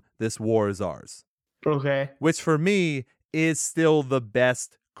from This War Is Ours, Okay. which for me is still the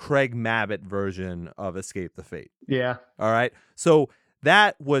best Craig Mabbitt version of Escape the Fate. Yeah. All right. So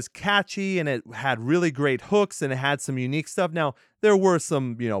that was catchy and it had really great hooks and it had some unique stuff. Now, there were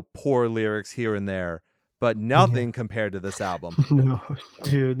some, poor lyrics here and there, but nothing compared to this album. No,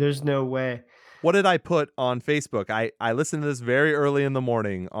 dude, there's no way. What did I put on Facebook? I listened to this very early in the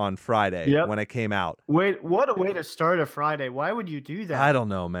morning on Friday Yep. when it came out. Wait, what a way to start a Friday. Why would you do that? I don't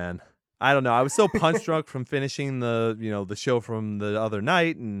know, man. I don't know. I was so punch drunk from finishing the show from the other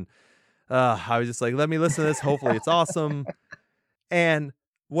night. And I was just like, let me listen to this. Hopefully it's awesome. And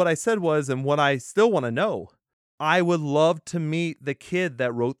what I said was, and what I still want to know, I would love to meet the kid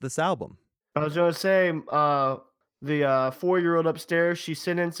that wrote this album. I was gonna say, the 4-year-old upstairs, she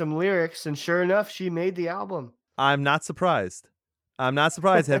sent in some lyrics, and sure enough, she made the album. I'm not surprised. I'm not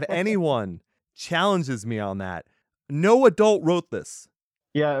surprised if anyone challenges me on that. No adult wrote this.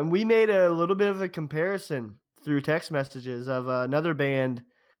 Yeah, and we made a little bit of a comparison through text messages of another band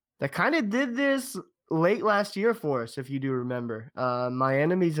that kind of did this late last year for us, if you do remember. My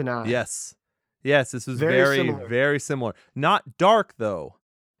Enemies and I. Yes. Yes, this was Very very, similar. very similar. Not dark, though.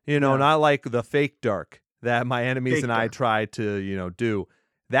 No. Not like the fake dark that My Enemies Fake and I dark. tried to, do.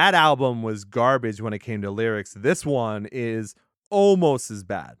 That album was garbage when it came to lyrics. This one is almost as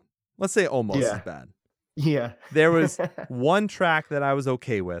bad. Let's say almost Yeah. as bad. Yeah. There was one track that I was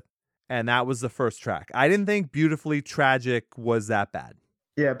okay with, and that was the first track. I didn't think Beautifully Tragic was that bad.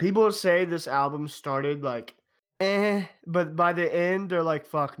 Yeah, people say this album started like, but by the end, they're like,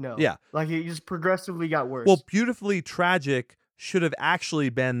 fuck no. Yeah. Like it just progressively got worse. Well, Beautifully Tragic should have actually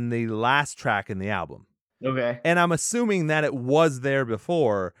been the last track in the album. okay. And I'm assuming that it was there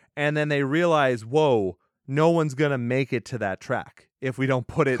before, and then they realized, whoa, no one's going to make it to that track if we don't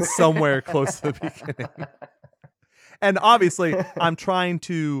put it somewhere close to the beginning. And obviously, I'm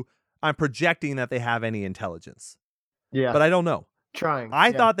projecting that they have any intelligence, Yeah. but I don't know. Trying. I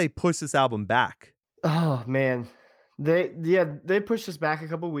yeah. thought they pushed this album back. Oh man, they pushed us back a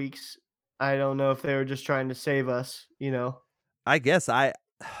couple weeks. I don't know if they were just trying to save us. I guess I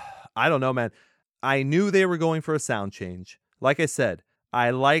don't know, man. I knew they were going for a sound change. Like I said, I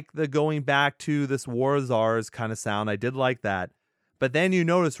like the going back to This War Is Ours kind of sound. I did like that. But then you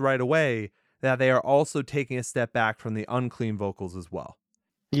notice right away that they are also taking a step back from the unclean vocals as well.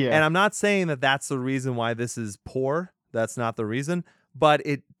 Yeah. And I'm not saying that that's the reason why this is poor. That's not the reason, but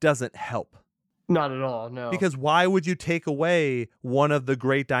it doesn't help. Not at all. No. Because why would you take away one of the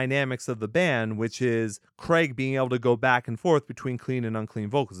great dynamics of the band, which is Craig being able to go back and forth between clean and unclean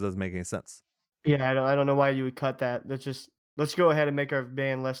vocals? It doesn't make any sense. Yeah, I don't know why you would cut that. Let's go ahead and make our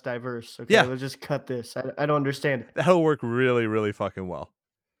band less diverse. Okay, Yeah. let's just cut this. I don't understand That'll work really, really fucking well.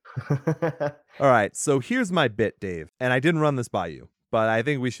 it. All right, so here's my bit, Dave. And I didn't run this by you, but I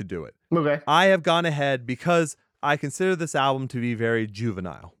think we should do it. Okay. I have gone ahead because I consider this album to be very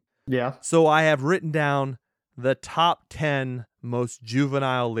juvenile. Yeah. So I have written down the top 10 most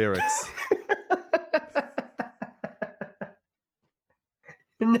juvenile lyrics.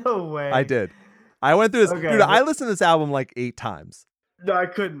 No way. I did. I went through this. Okay, Dude, but- I listened to this album like 8 times. No, I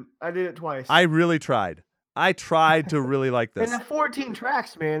couldn't. I did it twice. I really tried. I tried to really like this. And the 14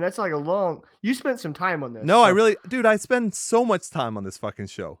 tracks, man, that's like a long. You spent some time on this. No, I so- really, dude, I spend so much time on this fucking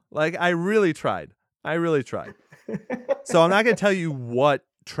show. Like, I really tried. I really tried. So I'm not going to tell you what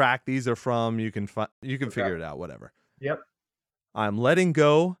track these are from. You can figure it out, whatever. Yep. I'm letting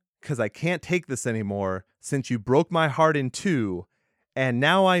go because I can't take this anymore since you broke my heart in two. And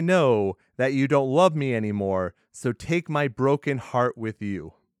now I know that you don't love me anymore. So take my broken heart with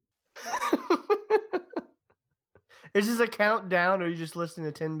you. Is this a countdown or are you just listening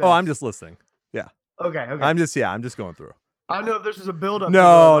to 10 best? Oh, I'm just listening. Yeah. Okay. I'm just going through. I don't know if this is a build up.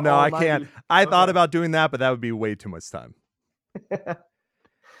 No, I can't. I thought about doing that, but that would be way too much time.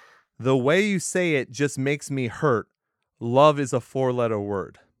 The way you say it just makes me hurt. Love is a 4-letter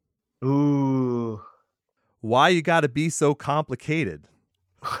word. Ooh. Why you gotta be so complicated?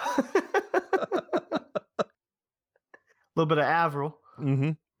 A little bit of Avril.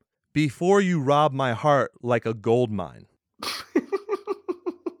 Mm-hmm. Before you rob my heart like a gold mine.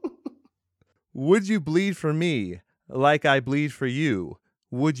 Would you bleed for me like I bleed for you?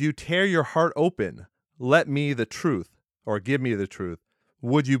 Would you tear your heart open? Let me the truth, or give me the truth.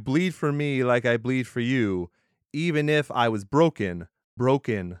 Would you bleed for me like I bleed for you, even if I was broken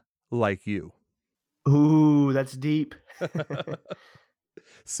like you? Ooh, that's deep.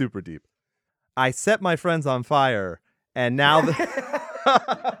 Super deep. I set my friends on fire, and now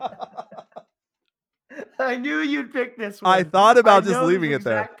I knew you'd pick this one. I thought about I just know leaving this it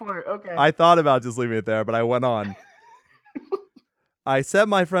there. exact part. Okay. I thought about just leaving it there, but I went on. I set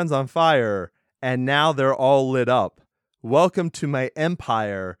my friends on fire, and now they're all lit up. Welcome to my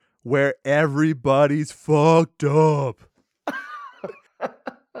empire, where everybody's fucked up.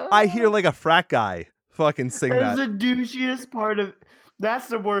 I hear like a frat guy fucking sing That's that. the douchiest part of. That's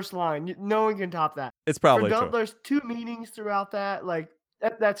the worst line. No one can top that. It's probably true. There's two meanings throughout that. Like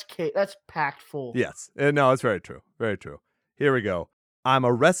that's packed full. Yes. No, it's very true. Very true. Here we go. I'm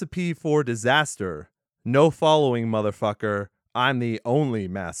a recipe for disaster. No following, motherfucker. I'm the only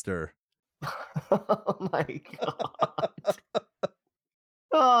master. Oh my god.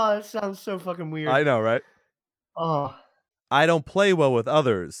 Oh, that sounds so fucking weird. I know, right? Oh. I don't play well with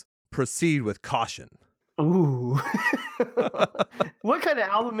others. Proceed with caution. Ooh. What kind of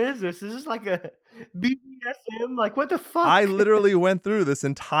album is this? Is this like a BDSM? Like, what the fuck? I literally went through this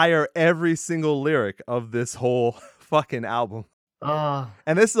entire every single lyric of this whole fucking album.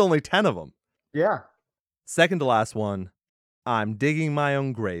 And this is only 10 of them. Yeah. Second to last one, I'm digging my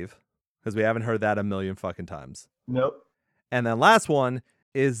own grave, because we haven't heard that a million fucking times. Nope. And then last one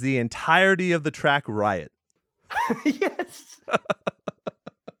is the entirety of the track Riot. Yes.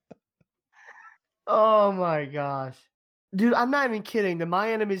 Oh my gosh. Dude, I'm not even kidding. The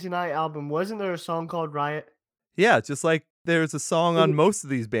My Enemies and I album, wasn't there a song called Riot? Yeah, just like there's a song on most of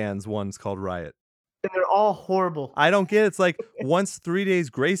these bands, one's called Riot. And they're all horrible. I don't get it. It's like once 3 Days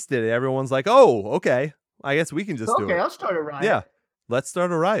Grace did it, everyone's like, oh, okay. I guess we can just do it. Okay, I'll start a riot. Yeah. Let's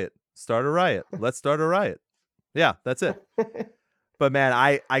start a riot. Start a riot. Let's start a riot. Yeah, that's it. But man,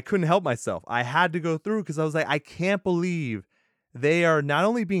 I couldn't help myself. I had to go through because I was like, I can't believe they are not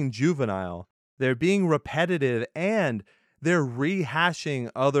only being juvenile, they're being repetitive and they're rehashing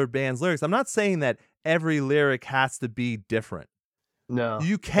other bands' lyrics. I'm not saying that every lyric has to be different. No.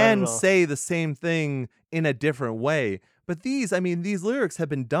 You can say the same thing in a different way. But these lyrics have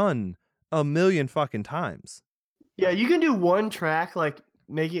been done a million fucking times. Yeah, you can do one track, like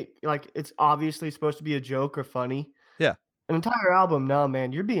make it like it's obviously supposed to be a joke or funny. Yeah. An entire album, no,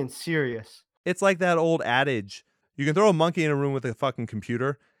 man, you're being serious. It's like that old adage, you can throw a monkey in a room with a fucking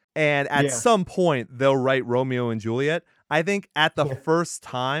computer, and at some point they'll write Romeo and Juliet. I think at the first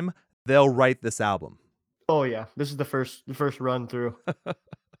time they'll write this album. Oh yeah, this is the first run through.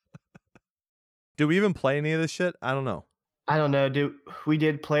 Do we even play any of this shit? I don't know. I don't know, dude. We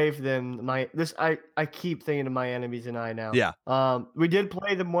did play for them. I keep thinking of My Enemies and I now. Yeah. We did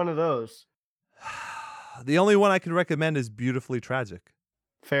play them one of those. The only one I can recommend is Beautifully Tragic.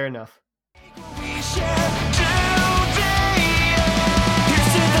 Fair enough. We share today. Here's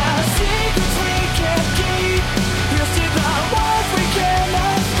to the secrets we can't keep. Here's to the words we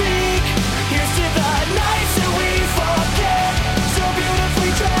cannot speak. Here's to the nights that we forget. So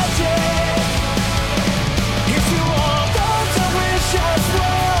beautifully tragic. Here's to all those that wish us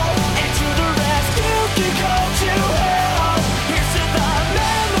well. And to the rest you can go to hell. Here's to the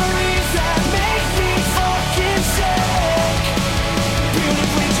memories that make me fucking sick.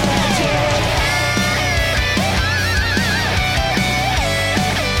 Beautifully tragic.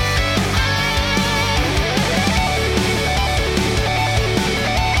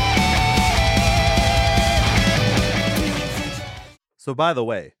 So by the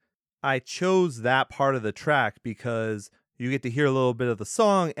way, I chose that part of the track because you get to hear a little bit of the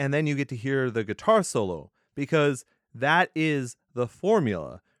song and then you get to hear the guitar solo, because that is the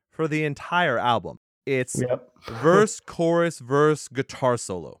formula for the entire album. It's Yep. verse, chorus, verse, guitar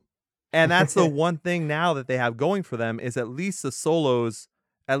solo. And that's the one thing now that they have going for them is at least the solos,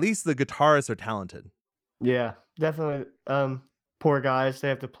 at least the guitarists are talented. Yeah, definitely. Poor guys, they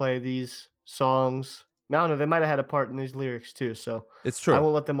have to play these songs. I don't know, they might have had a part in these lyrics too, so It's true. I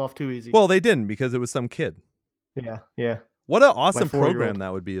won't let them off too easy. Well, they didn't because it was some kid. Yeah. What an awesome 4-year-old. program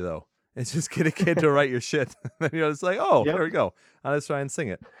that would be, though. It's just get a kid to write your shit. Then you're just like, oh, Yep. there we go. I'll just try and sing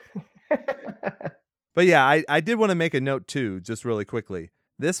it. But yeah, I did want to make a note too, just really quickly.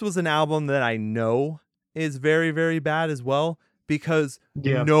 This was an album that I know is very, very bad as well because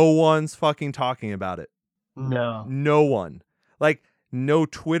Yeah. no one's fucking talking about it. No. No one. Like, no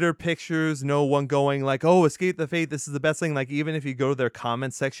Twitter pictures, no one going like, oh, Escape the Fate, this is the best thing. Like, even if you go to their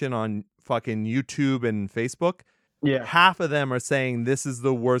comment section on fucking YouTube and Facebook, Yeah. half of them are saying this is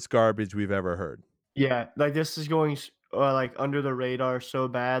the worst garbage we've ever heard. Yeah, like this is going like under the radar so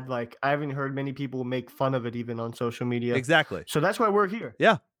bad. Like I haven't heard many people make fun of it even on social media. Exactly. So that's why we're here.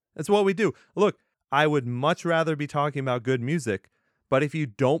 Yeah, that's what we do. Look, I would much rather be talking about good music, but if you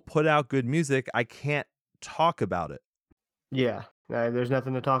don't put out good music, I can't talk about it. Yeah, there's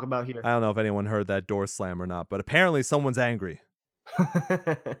nothing to talk about here. I don't know if anyone heard that door slam or not, but apparently someone's angry.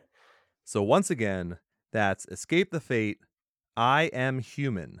 So once again, that's Escape the Fate, I Am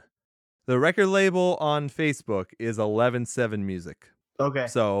Human. The record label on Facebook is 11-7 Music. Okay.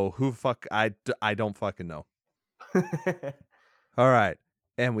 So I don't fucking know. All right.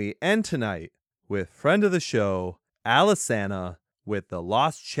 And we end tonight with friend of the show, Alisana, with the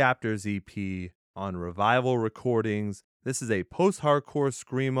Lost Chapters EP on Revival Recordings. This is a post-hardcore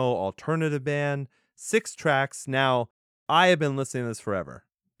screamo alternative band, 6 tracks. Now, I have been listening to this forever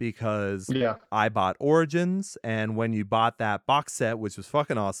because Yeah. I bought Origins, and when you bought that box set, which was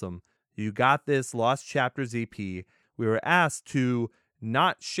fucking awesome, you got this Lost Chapters EP. We were asked to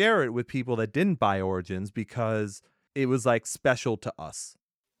not share it with people that didn't buy Origins because it was like special to us.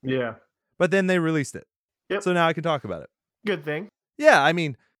 Yeah. But then they released it. Yep. So now I can talk about it. Good thing. Yeah, I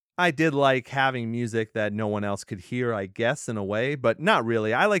mean, I did like having music that no one else could hear, I guess, in a way, but not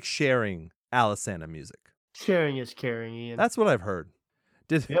really. I like sharing Alisana music. Sharing is caring, Ian. That's what I've heard.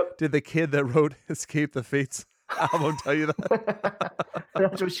 Did the kid that wrote Escape the Fates album tell you that?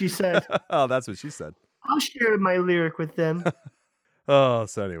 That's what she said. Oh, that's what she said. I'll share my lyric with them. Oh,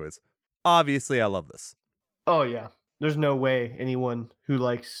 so anyways, obviously I love this. Oh yeah. There's no way anyone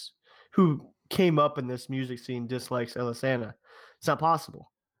who came up in this music scene dislikes Alisana. It's not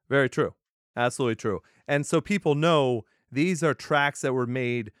possible. Very true. Absolutely true. And so people know these are tracks that were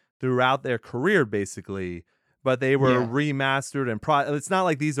made throughout their career, basically, but they were remastered and it's not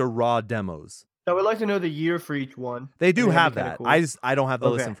like these are raw demos. I would like to know the year for each one. They do That'd be have kinda that. cool. I don't have the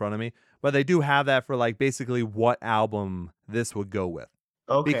list Okay. in front of me, but they do have that for like basically what album this would go with.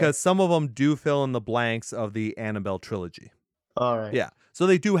 Okay. Because some of them do fill in the blanks of the Annabelle trilogy. All right. Yeah. So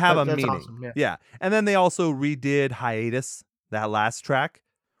they do have a That's meaning. awesome, yeah. Yeah. And then they also redid Hiatus, that last track,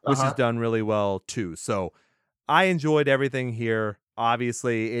 which is done really well too. So I enjoyed everything here.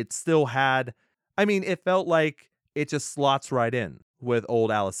 Obviously, it still had, I mean, it felt like it just slots right in with old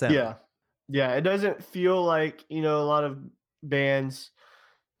Alisana. Yeah. Yeah. It doesn't feel like, a lot of bands,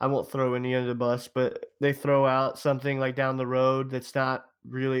 I won't throw any under the bus, but they throw out something like down the road that's not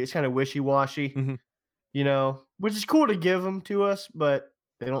really, it's kind of wishy-washy, Mhm. Which is cool to give them to us, but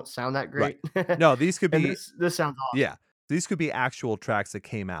they don't sound that great. No, these could And be, this sounds awesome. yeah, these could be actual tracks that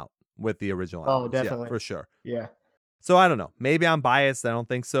came out with the original Oh, albums. Yeah, definitely. for sure. Yeah. So I don't know. Maybe I'm biased. I don't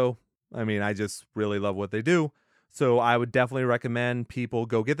think so. I mean, I just really love what they do. So I would definitely recommend people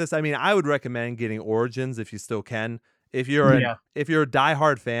go get this. I mean, I would recommend getting Origins if you still can. If you're if you're a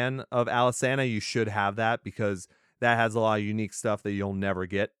diehard fan of Alisana, you should have that because that has a lot of unique stuff that you'll never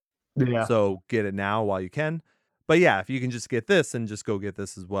get. Yeah. So get it now while you can. But yeah, if you can just get this and just go get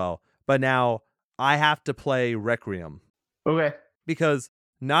this as well. But now I have to play Requiem Okay. because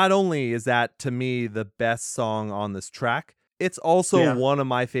not only is that to me the best song on this track, it's also one of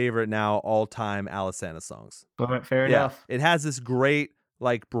my favorite now all-time Alisana songs. All right. Fair enough. It has this great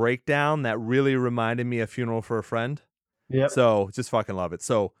like breakdown that really reminded me of Funeral for a Friend. Yep. So just fucking love it.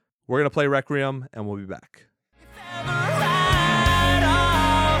 So we're going to play Requiem and we'll be back.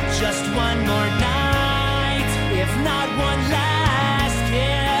 Just one more night, if not one last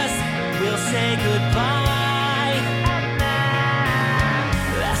kiss, we'll say goodbye.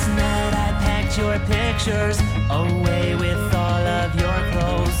 Last night I packed your pictures away with all of your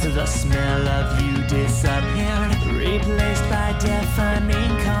clothes. The smell of you disappeared, replaced by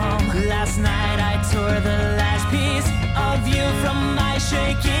deafening calm. Last night I tore the last piece of you from my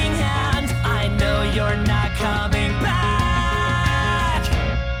shaking hand. I know you're not coming back.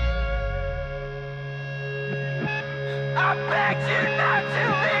 begs you not to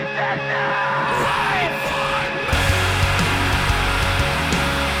listen now. Wait for me.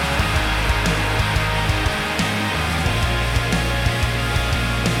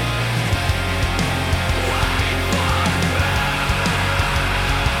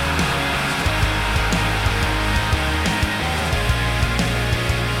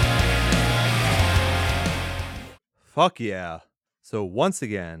 Fuck yeah. So once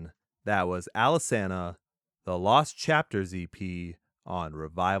again, that was Alisana, the Lost Chapters EP on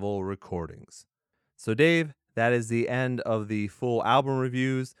Revival Recordings. So Dave, that is the end of the full album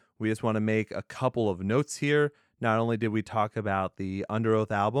reviews. We just want to make a couple of notes here. Not only did we talk about the Under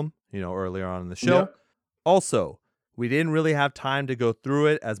Oath album, earlier on in the show, Yep. also, we didn't really have time to go through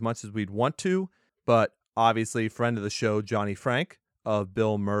it as much as we'd want to, but obviously friend of the show, Johnny Frank of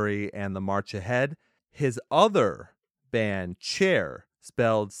Bill Murray and the March Ahead, his other band, Chair,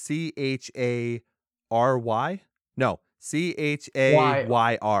 spelled Chary? No,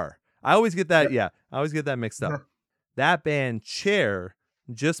 Chayr. I always get that, I always get that mixed up. That band, Chair,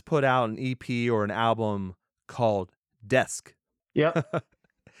 just put out an EP or an album called Desk. Yep.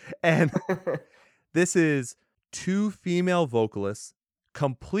 And this is two female vocalists,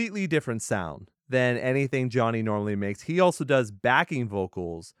 completely different sound than anything Johnny normally makes. He also does backing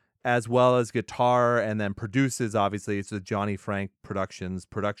vocals as well as guitar, and then produces, obviously, it's the Johnny Frank Productions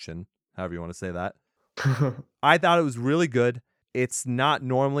production, however you want to say that. I thought it was really good. It's not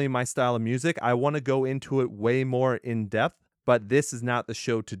normally my style of music. I want to go into it way more in depth, but this is not the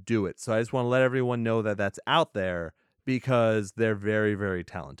show to do it. So I just want to let everyone know that that's out there because they're very, very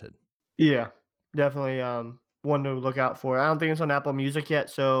talented. Yeah, definitely one to look out for. I don't think it's on Apple Music yet,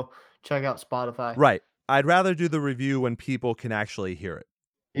 so check out Spotify. Right. I'd rather do the review when people can actually hear it.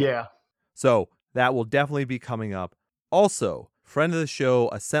 Yeah. So that will definitely be coming up. Also, friend of the show,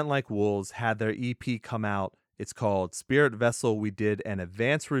 Ascent Like Wolves, had their EP come out. It's called Spirit Vessel. We did an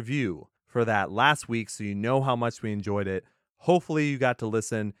advanced review for that last week, so you know how much we enjoyed it. Hopefully you got to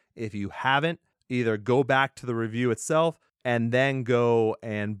listen. If you haven't, either go back to the review itself and then go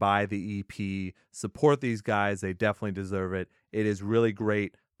and buy the EP. Support these guys. They definitely deserve it. It is really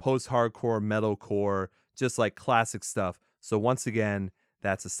great. Post-hardcore, metalcore, just like classic stuff. So once again,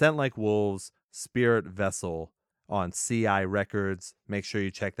 that's Ascent Like Wolves, Spirit Vessel on CI Records. Make sure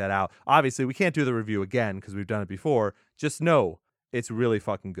you check that out. Obviously, we can't do the review again because we've done it before. Just know it's really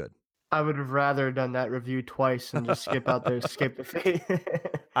fucking good. I would have rather done that review twice and just skip out there, skip the fate.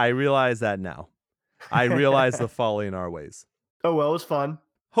 I realize that now. I realize the folly in our ways. Oh, well, it was fun.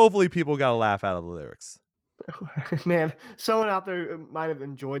 Hopefully people got a laugh out of the lyrics. Man, someone out there might have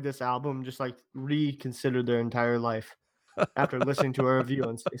enjoyed this album, just like reconsidered their entire life after listening to our review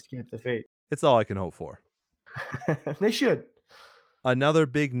on Skip the Fate. It's all I can hope for. They should. Another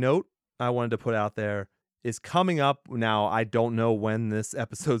big note I wanted to put out there is coming up. Now, I don't know when this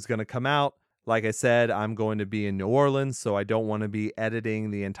episode's going to come out. Like I said, I'm going to be in New Orleans, so I don't want to be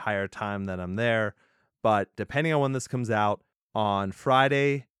editing the entire time that I'm there. But depending on when this comes out, on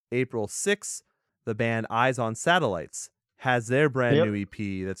Friday, April 6th, the band Eyes on Satellites has their brand new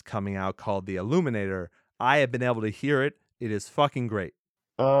EP that's coming out called The Illuminator. I have been able to hear it. It is fucking great.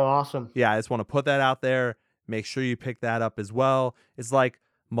 Oh, awesome. Yeah, I just want to put that out there. Make sure you pick that up as well. It's like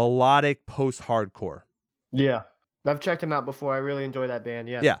melodic post-hardcore. Yeah. I've checked them out before. I really enjoy that band.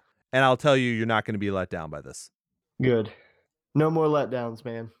 Yeah. Yeah. And I'll tell you, you're not going to be let down by this. Good. No more letdowns,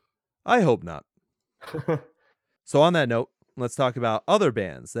 man. I hope not. So on that note, let's talk about other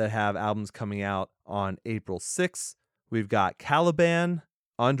bands that have albums coming out on April 6th. We've got Caliban,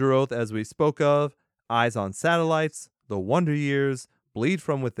 Under Oath, as we spoke of, Eyes on Satellites, The Wonder Years, Bleed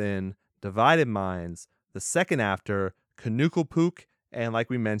From Within, Divided Minds, The Second After, Kanukulpuk, and like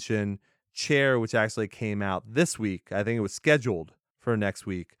we mentioned, Chair, which actually came out this week. I think it was scheduled for next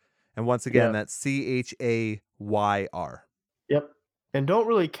week. And once again, that's Chayr. Yep. And don't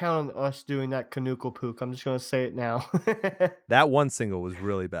really count on us doing that Kanukulpuk. I'm just going to say it now. That one single was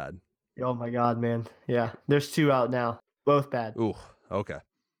really bad. Oh my God, man. Yeah. There's two out now. Both bad. Ooh, okay.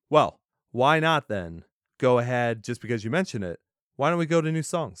 Well, why not then go ahead, just because you mentioned it, why don't we go to new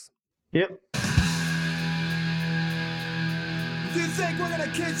songs? Yep. You think we're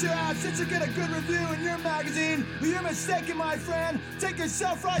gonna kiss your ass since you get a good review in your magazine? Well, you're mistaken, my friend. Take your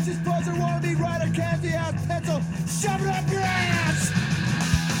self-righteous buzzer, wannabe writer, candy ass pencil, shove it up your ass!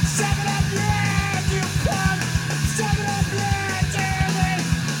 Shove it up your ass, you punk! Shove it up your ass, Jeremy!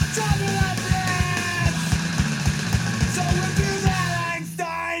 Shove it up your ass! So we'll do that,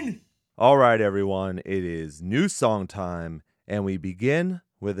 Einstein! All right, everyone, it is new song time, and we begin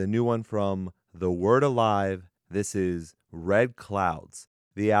with a new one from The Word Alive. This is Red Clouds.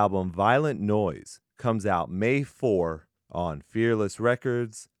 The album Violent Noise comes out May 4 on Fearless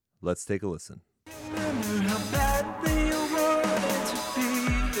Records. Let's take a listen. Remember how badly you wanted to be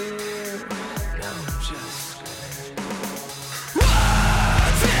here. Now I'm just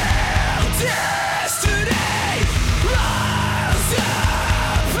destiny lies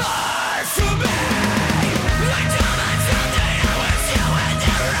apart from me. I told myself that I was doing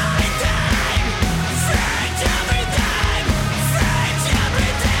the right thing. Framed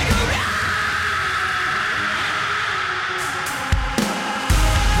everything around.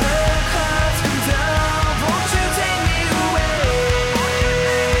 The clouds come down, won't you take me away?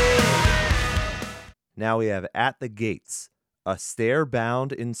 Now we have At the Gates, A Stair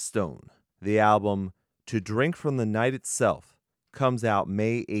Bound in Stone. The album To Drink from the Night Itself comes out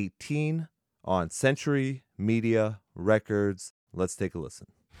May 18 on Century Media Records. Let's take a listen.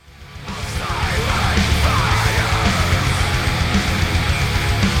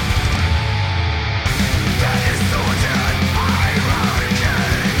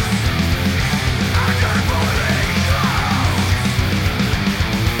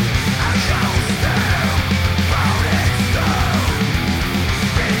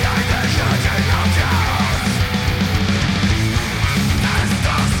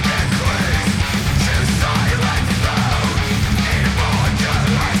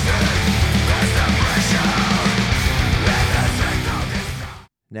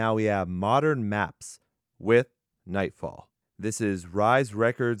 Now we have Modern Maps with Nightfall. This is Rise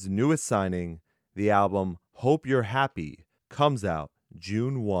Records' newest signing. The album Hope You're Happy comes out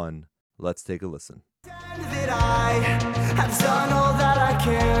June 1. Let's take a listen. That I have done all that I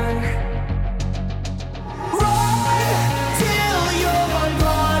can. Run till your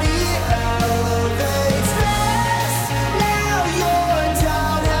body elevates fast. Now you're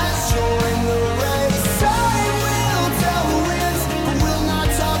down, has joined the race. I will tell the winds, but will not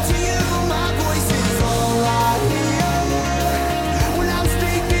talk to you. My voice is all I hear when I'm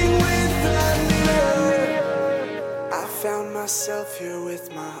speaking with thunder. I found myself here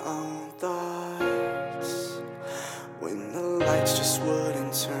with my own thoughts. When the lights just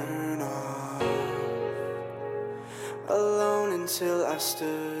wouldn't turn off. Alone until I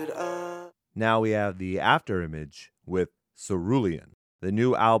stood up. Now we have the After Image with Cerulean. The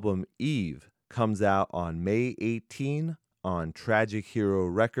new album Eve comes out on May 18 on Tragic Hero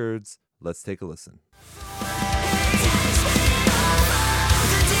Records. Let's take a listen.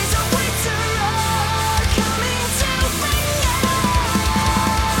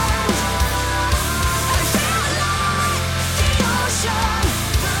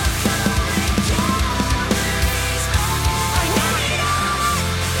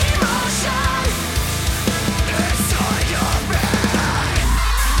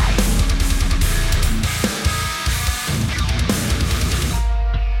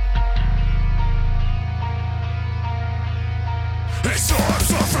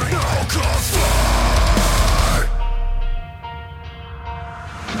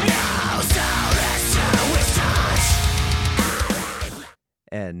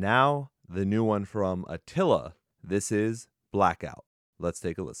 And now, the new one from Attila. This is Blackout. Let's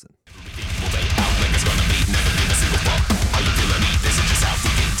take a listen.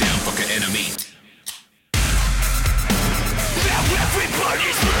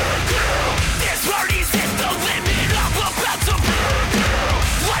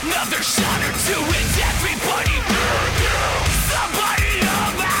 Another shot or two and everybody somebody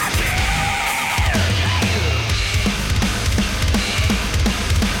on my head.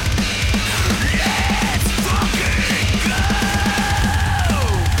 Let's fucking go.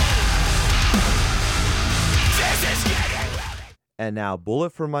 This is getting loud. And now,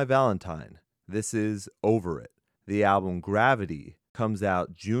 Bullet for My Valentine. This is Over It. The album Gravity comes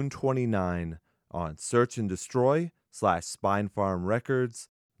out June 29 on Search and Destroy / Spine Farm Records.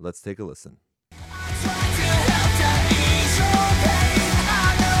 Let's take a listen.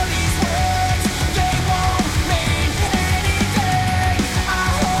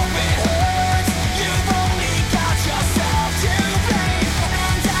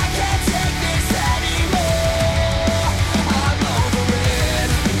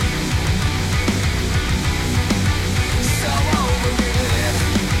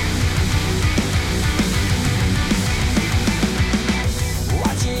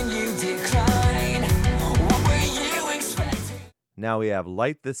 Now we have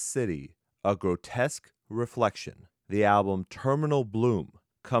Light This City, A Grotesque Reflection. The album Terminal Bloom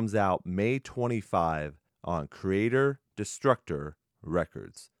comes out May 25 on Creator Destructor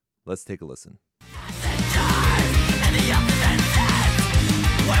Records. Let's take a listen.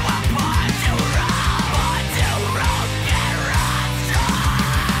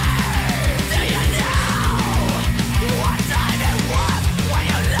 What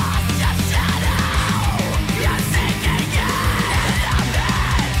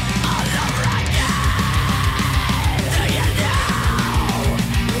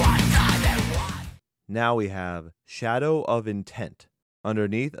Now we have Shadow of Intent,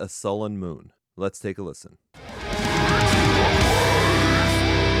 Underneath a Sullen Moon. Let's take a listen.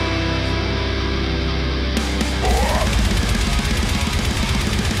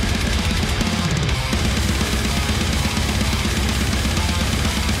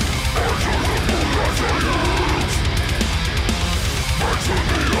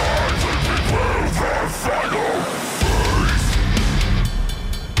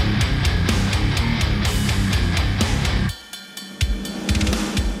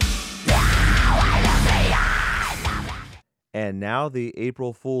 And now the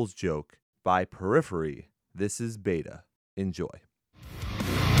April Fool's joke by Periphery. This is Beta. Enjoy.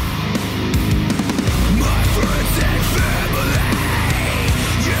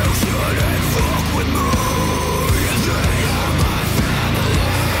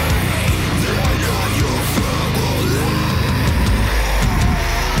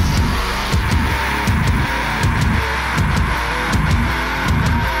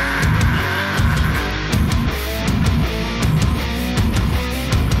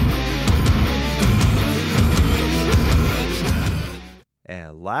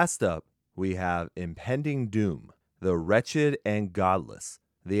 And last up, we have Impending Doom, The Wretched and Godless.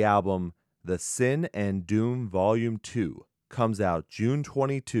 The album The Sin and Doom Volume 2 comes out June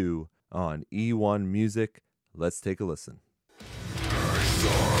 22 on E1 Music. Let's take a listen.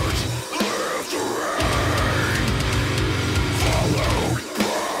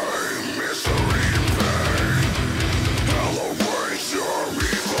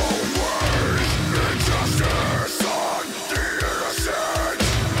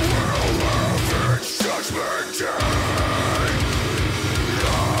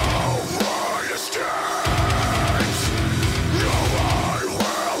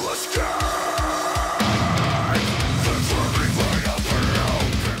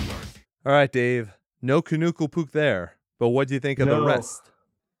 All right, Dave. No Kanukulpuk there, but what do you think of the No. rest?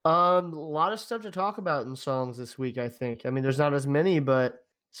 A lot of stuff to talk about in songs this week, I think. I mean, there's not as many, but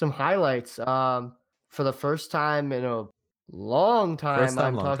some highlights. For the first time in a long time,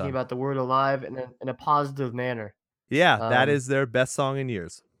 I'm long talking time. about The Word Alive in a positive manner. Yeah, that Um, is their best song in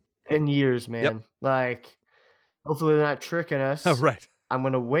years. In years, man. Like, hopefully they're not tricking us. Oh, right. I'm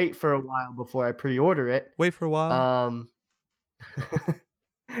gonna wait for a while before I pre-order it. Wait for a while.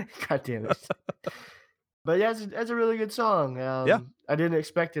 God damn it. But yeah, it's a really good song. Yeah. I didn't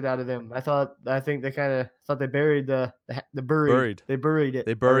expect it out of them. I think they kind of thought they buried the Buried. They buried it.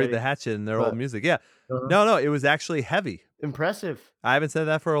 They buried already. the hatchet in their old But- music. Yeah. Uh-huh. No, it was actually heavy. Impressive. I haven't said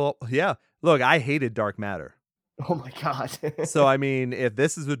that for a yeah. Look, I hated Dark Matter. Oh my god. So, I mean, if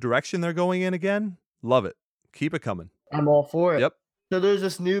this is the direction they're going in again, love it. Keep it coming. I'm all for it. Yep. So there's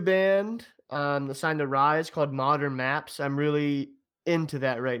this new band that signed to Rise called Modern Maps. I'm really into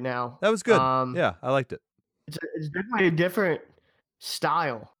that right now. That was good. Um, Yeah, I liked it. It's definitely a different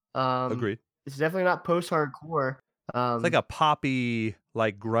style. Agreed. It's definitely not post-hardcore. It's like a poppy,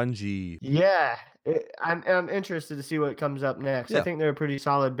 like grungy. Yeah, I'm interested to see what comes up next. Yeah. I think they're a pretty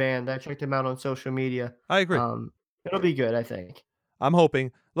solid band. I checked them out on social media. I agree. It'll be good, I think. I'm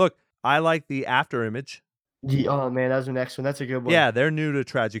hoping. Look, I like the After Image. Oh man, that was the next one. That's a good one. Yeah, they're new to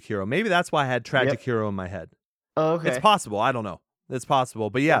Tragic Hero. Maybe that's why I had Tragic Hero in my head. Oh, okay. It's possible. I don't know. It's possible.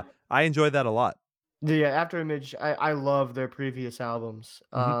 But yeah, I enjoyed that a lot. Yeah, After Image, I love their previous albums.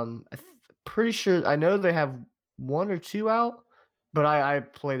 Mhm. Pretty sure I know they have one or two out, but I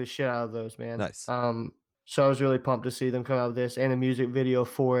play the shit out of those, man. Nice. So I was really pumped to see them come out with this and a music video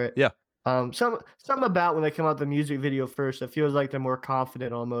for it. Yeah. Some about when they come out with the music video first, it feels like they're more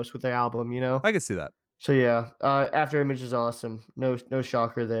confident almost with the album, you know? I can see that. So yeah, After Image is awesome. No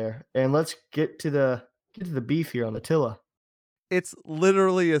shocker there. And let's get to the beef here on Attila. It's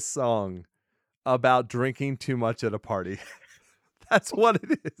literally a song about drinking too much at a party. That's what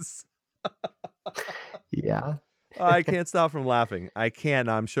it is. Yeah. I can't stop from laughing. I can't.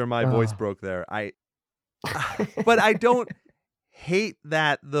 I'm sure my voice broke there. But I don't hate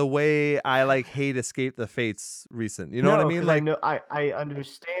that the way I like hate Escape the Fates recent. You know what I mean? 'cause Like, I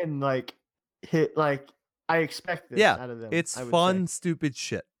understand like I expect this yeah, out of them. it's I would fun, say. stupid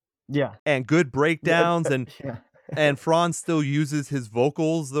shit Yeah. and good breakdowns and Yeah. and Franz still uses his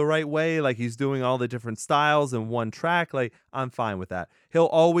vocals the right way. Like he's doing all the different styles in one track. Like I'm fine with that. He'll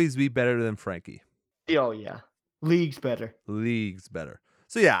always be better than Frankie. Oh yeah. Leagues better. Leagues better.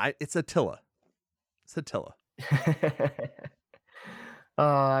 So yeah, it's Attila. It's Attila.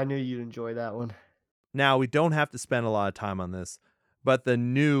 I knew you'd enjoy that one. Now we don't have to spend a lot of time on this, but the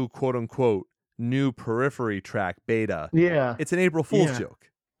new quote unquote new Periphery track Beta. Yeah. It's an April Fool's Yeah. joke.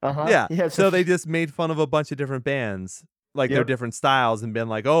 Uh-huh. Yeah. it's So a- they just made fun of a bunch of different bands like their Yep. different styles and been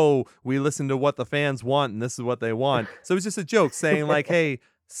like, oh, we listen to what the fans want and this is what they want. So it was just a joke saying like, hey,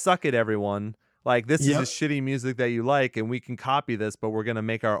 suck it, everyone. Like, this is Yep. just shitty music that you like, and we can copy this, but we're going to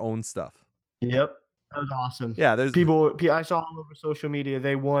make our own stuff. Yep. That was awesome. Yeah, there's I saw all over social media,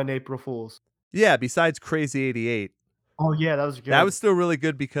 they won April Fools. yeah, besides Crazy 88. Oh, yeah, that was good. That was still really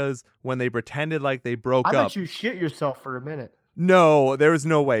good because when they pretended like they broke I up. bet you shit yourself for a minute. No, there was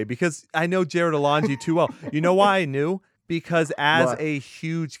no way because I know Jared Alonji too well. You know why I knew? Because as What? a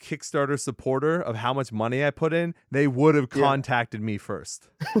huge Kickstarter supporter of how much money I put in, they would have Yeah. contacted me first.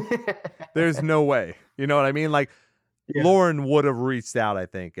 There's no way. You know what I mean? Like, Yeah. Lauren would have reached out, I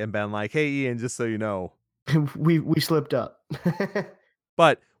think, and been like, hey, Ian, just so you know. we slipped up.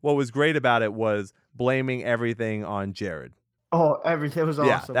 But what was great about it was blaming everything on Jared. Oh, everything was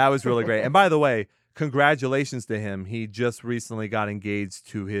Yeah, awesome. that was really great. And by the way, congratulations to him. He just recently got engaged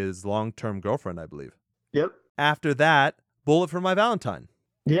to his long-term girlfriend, I believe. Yep. After that, Bullet for My Valentine.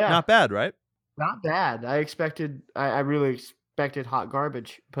 Yeah. Not bad, right? Not bad. I really expected hot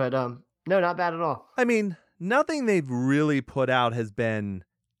garbage, but no, not bad at all. I mean, nothing they've really put out has been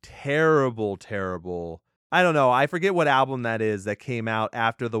terrible. I don't know. I forget what album that is that came out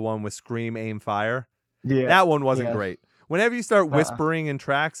after the one with Scream, Aim, Fire. Yeah. That one wasn't Yeah. great. Whenever you start whispering in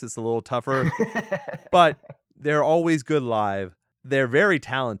tracks, it's a little tougher, but they're always good live. They're very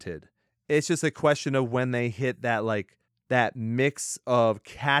talented. It's just a question of when they hit that like that mix of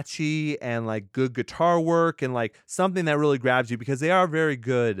catchy and like good guitar work and like something that really grabs you because they are very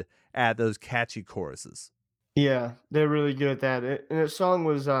good at those catchy choruses. Yeah, they're really good at that. And the song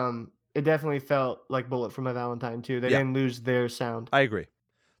was it definitely felt like Bullet for My Valentine too. They Yeah. didn't lose their sound. I agree.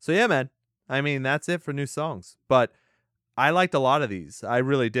 So yeah, man. I mean, that's it for new songs. But I liked a lot of these. I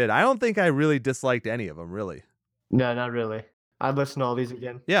really did. I don't think I really disliked any of them, really. No, not really. I'd listen to all these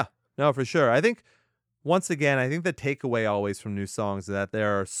again. Yeah, no, for sure. I think, once again, I think the takeaway always from new songs is that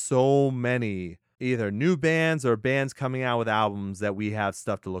there are so many either new bands or bands coming out with albums that we have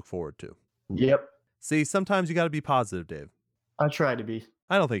stuff to look forward to. Yep. See, sometimes you got to be positive, Dave. I try to be.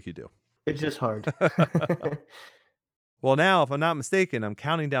 I don't think you do. It's just hard. Well, now, if I'm not mistaken, I'm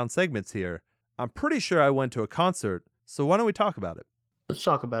counting down segments here. I'm pretty sure I went to a concert, so why don't we talk about it? Let's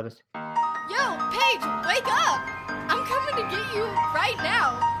talk about it. Yo, Paige, wake up! I'm coming to get you right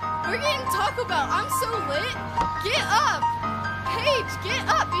now. We're getting Taco Bell. I'm so lit. Get up! Paige, get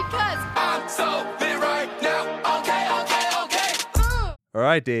up because I'm so lit right now. Okay. All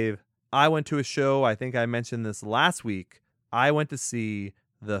right, Dave. I went to a show. I think I mentioned this last week. I went to see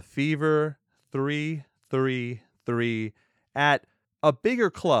The Fever 333 at a bigger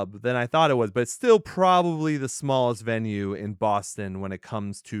club than I thought it was, but still probably the smallest venue in Boston when it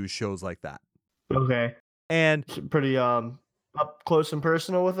comes to shows like that. Okay. And It's pretty up close and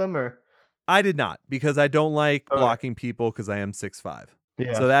personal with them, or I did not because I don't like Okay. blocking people because I am 6'5".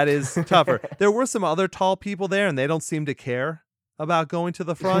 yeah. So that is tougher. There were some other tall people there and they don't seem to care about going to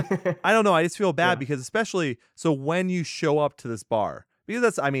the front. I don't know. I just feel bad Yeah. because especially so when you show up to this bar,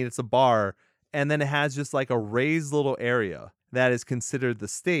 because it's a bar and then it has just like a raised little area that is considered the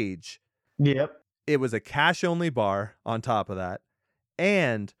stage. Yep. It was a cash only bar on top of that.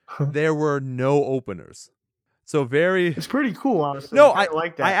 And there were no openers. So very, It's pretty cool, honestly. no, I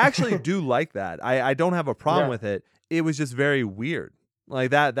like that. I actually do like that. I don't have a problem Yeah. with it. It was just very weird. Like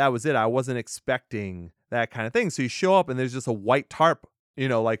that was it. I wasn't expecting that kind of thing. So you show up and there's just a white tarp,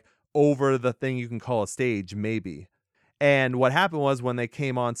 like over the thing you can call a stage, maybe. And what happened was when they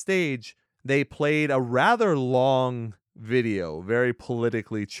came on stage, they played a rather long video, very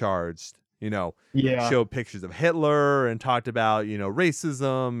politically charged, Yeah. showed pictures of Hitler and talked about,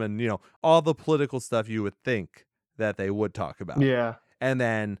 racism and, all the political stuff you would think that they would talk about. Yeah. And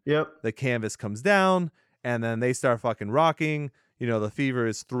then Yep. the canvas comes down and then they start fucking rocking. The Fever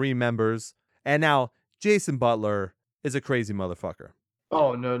is 3 members. And now Jason Butler is a crazy motherfucker.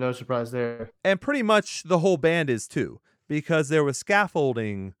 Oh, no surprise there. And pretty much the whole band is too, because there was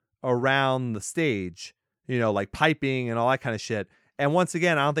scaffolding around the stage, like piping and all that kind of shit. And once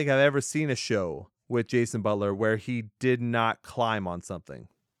again, I don't think I've ever seen a show with Jason Butler where he did not climb on something.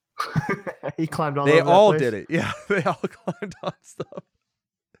 He climbed all They over that all place. did it. Yeah, they all climbed on stuff.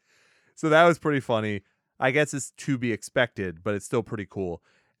 So that was pretty funny. I guess it's to be expected, but it's still pretty cool.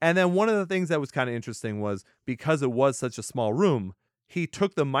 And then one of the things that was kind of interesting was because it was such a small room, he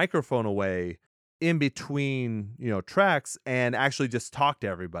took the microphone away in between, tracks and actually just talked to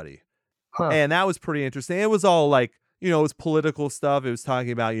everybody. Huh. And that was pretty interesting. It was all like, it was political stuff. It was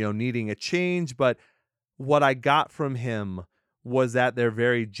talking about, needing a change. But what I got from him was that they're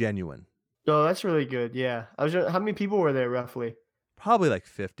very genuine. Oh, that's really good. Yeah. How many people were there roughly? Probably like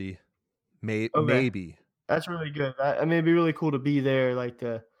 50, Okay. maybe. That's really good. I mean, it'd be really cool to be there, like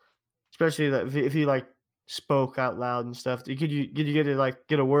especially that if he like spoke out loud and stuff. Did you get to like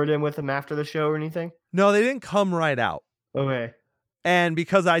get a word in with him after the show or anything? No, they didn't come right out. Okay. And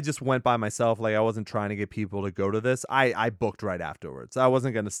because I just went by myself, like I wasn't trying to get people to go to this, I booked right afterwards. I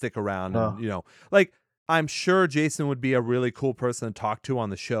wasn't going to stick around and, you know, like I'm sure Jason would be a really cool person to talk to on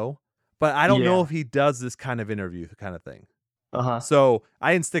the show, but I don't know Yeah. if he does this kind of interview kind of thing. Uh-huh. So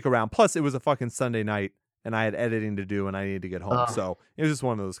I didn't stick around. Plus, it was a fucking Sunday night and I had editing to do and I needed to get home. So it was just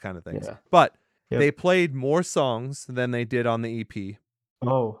one of those kind of things. Yeah. But Yep. they played more songs than they did on the EP.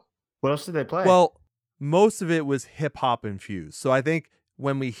 Oh. What else did they play? Well, most of it was hip hop infused. So I think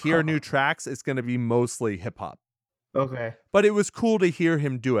when we hear new tracks, it's going to be mostly hip hop. Okay. But it was cool to hear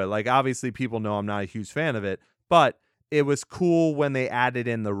him do it. Like, obviously, people know I'm not a huge fan of it, but it was cool when they added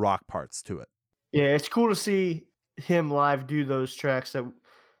in the rock parts to it. Yeah, it's cool to see him live do those tracks that,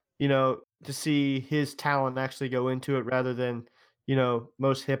 you know, to see his talent actually go into it rather than, you know,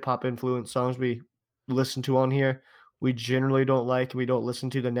 most hip hop influenced songs we listen to on here. We generally don't like, and we don't listen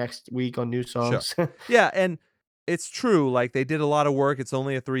to the next week on new songs. Yeah, and it's true. Like, they did a lot of work. It's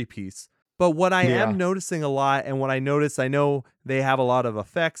only a 3-piece. But what I am noticing a lot, and what I noticed, I know they have a lot of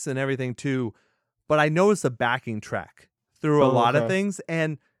effects and everything too, but I noticed a backing track through a lot of things.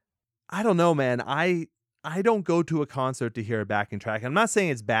 And I don't know, man. I don't go to a concert to hear a backing track. I'm not saying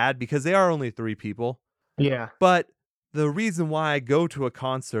it's bad because they are only 3 people. Yeah. But the reason why I go to a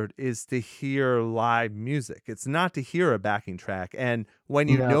concert is to hear live music. It's not to hear a backing track. And when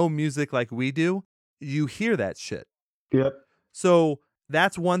you know music like we do, you hear that shit. Yep. So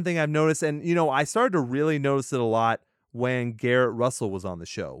that's one thing I've noticed. And, you know, I started to really notice it a lot when Garrett Russell was on the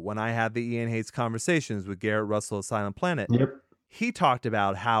show. When I had the Ian Hates conversations with Garrett Russell of Silent Planet. Yep. He talked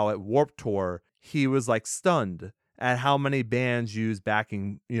about how at Warped Tour, he was like stunned at how many bands use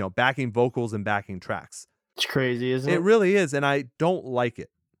backing vocals and backing tracks. It's crazy, isn't it? It really is. And I don't like it.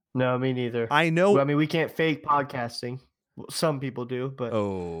 No, me neither. I know. Well, I mean, we can't fake podcasting. Well, some people do, but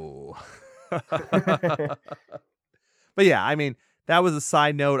Oh. But yeah, I mean, that was a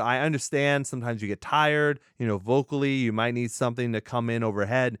side note. I understand sometimes you get tired, you know, vocally, you might need something to come in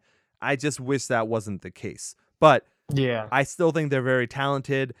overhead. I just wish that wasn't the case. But yeah, I still think they're very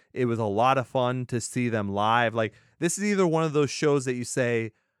talented. It was a lot of fun to see them live. Like, this is either one of those shows that you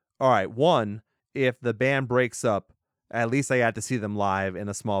say, all right, one, if the band breaks up, at least I got to see them live in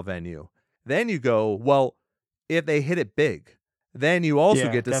a small venue. Then you go, well, if they hit it big, then you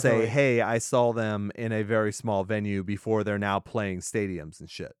also get to say, hey, I saw them in a very small venue before they're now playing stadiums and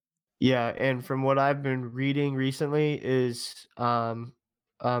shit. Yeah, and from what I've been reading recently is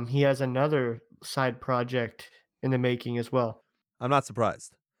he has another side project in the making as well. I'm not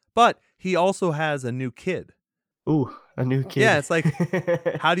surprised. But he also has a new kid. Ooh, a new kid. Yeah, it's like,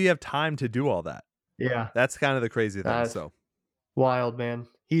 how do you have time to do all that? Yeah. That's kind of the crazy thing. That's So wild, man.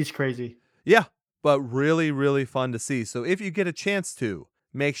 He's crazy. yeah, but really, really fun to see. So if you get a chance to,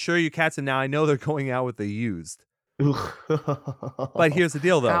 make sure you catch it. Now, I know they're going out with the used. But here's the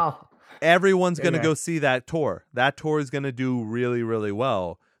deal, though. Ow. Everyone's going to Okay. go see that tour. That tour is going to do really, really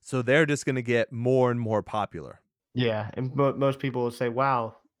well. So they're just going to get more and more popular. Yeah, and most people will say,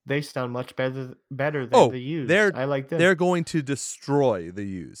 wow, they sound much better than Oh, the used. they're- I like them. They're going to destroy the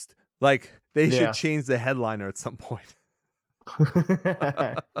used. Like, they Yeah. should change the headliner at some point.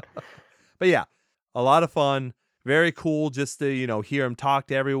 But yeah, a lot of fun. Very cool just to, you know, hear him talk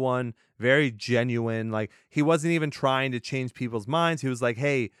to everyone. Very genuine. Like, he wasn't even trying to change people's minds. He was like,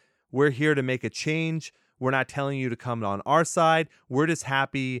 hey, we're here to make a change. We're not telling you to come on our side. We're just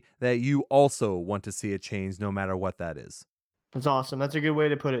happy that you also want to see a change no matter what that is. That's awesome. That's a good way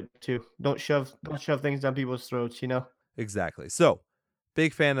to put it too. Don't shove things down people's throats, you know? Exactly. So,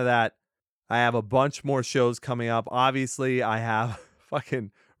 big fan of that. I have a bunch more shows coming up. Obviously, I have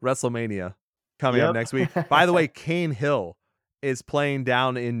fucking WrestleMania coming up Yep. next week. By the way, Kane Hill is playing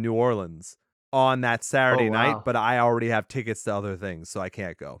down in New Orleans on that Saturday Oh, night, wow. but I already have tickets to other things, so I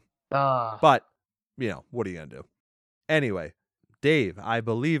can't go. Ah, But, you know, what are you going to do? Anyway, Dave, I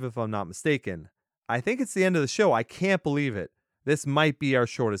believe, if I'm not mistaken, I think it's the end of the show. I can't believe it. This might be our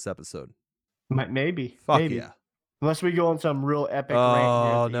shortest episode. maybe. Fuck maybe. yeah. Unless we go on some real epic rant here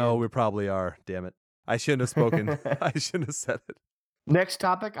Oh, at the no, end. we probably are. Damn it. I shouldn't have spoken. I shouldn't have said it. Next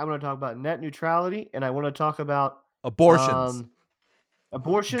topic, I'm going to talk about net neutrality, and I want to talk about Abortions.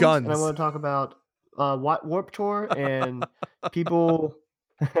 abortions, Guns. and I want to talk about Warp Tour and people.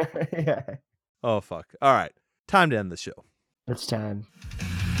 Yeah, Oh, fuck. All right. Time to end the show. it's time.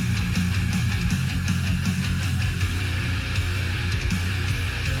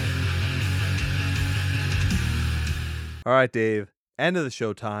 All right, Dave. End of the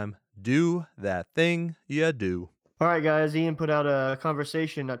show time. do that thing you do. All right, guys. Ian put out a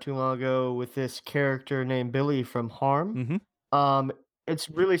conversation not too long ago with this character named Billy from Harm. Mm-hmm. It's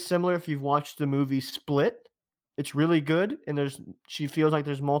really similar if you've watched the movie Split. It's really good, and she feels like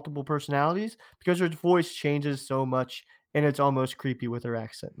there's multiple personalities because her voice changes so much, and it's almost creepy with her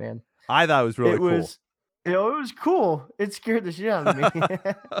accent, man. I thought it was really it was, it was cool. It scared the shit out of me.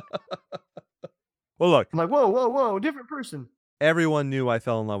 Well, look. I'm like, whoa, different person. Everyone knew I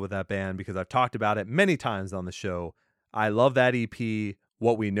fell in love with that band because I've talked about it many times on the show. I love that EP,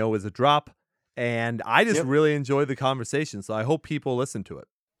 What We Know Is a Drop, and I just really enjoyed the conversation, so I hope people listen to it.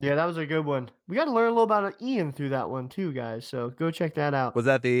 Yeah, that was a good one. We got to learn a little about Ian through that one too, guys, so go check that out. Was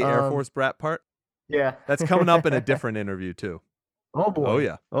that the Air Force brat part? Yeah. That's coming up in a different interview too. Oh, boy. Oh,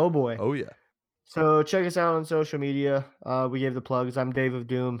 yeah. Oh, boy. Oh, yeah. So check us out on social media. We gave the plugs. I'm Dave of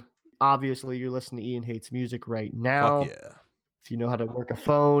Doom. Obviously, you're listening to Ian Hates Music right now. Fuck yeah. If you know how to work a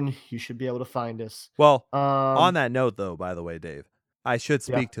phone, you should be able to find us. Well, on that note, though, by the way, Dave, I should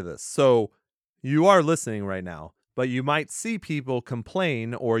speak to this. So you are listening right now, but you might see people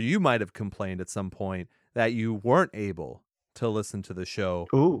complain, or you might have complained at some point that you weren't able to listen to the show.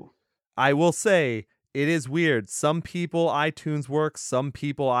 Ooh. I will say it is weird. Some people iTunes works, some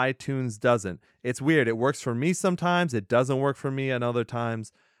people iTunes doesn't. It's weird. It works for me sometimes. It doesn't work for me at other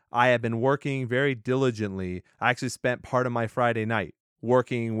times. I have been working very diligently. I actually spent part of my Friday night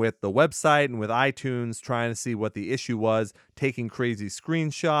working with the website and with iTunes, trying to see what the issue was, taking crazy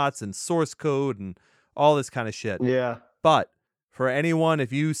screenshots and source code and all this kind of shit. Yeah. But for anyone,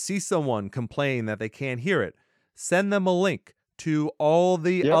 if you see someone complain that they can't hear it, send them a link to all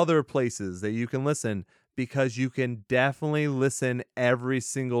the other places that you can listen, because you can definitely listen every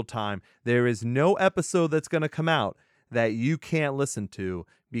single time. There is no episode that's going to come out that you can't listen to,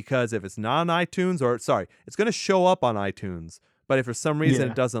 because if it's not on iTunes, it's going to show up on iTunes, but if for some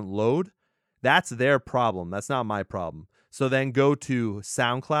reason it doesn't load, that's their problem. That's not my problem. So then go to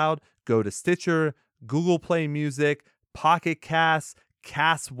SoundCloud, go to Stitcher, Google Play Music, Pocket Cast,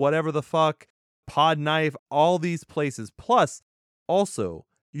 whatever the fuck, Podknife, all these places. Plus, also,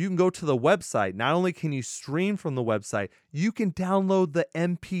 you can go to the website. Not only can you stream from the website, you can download the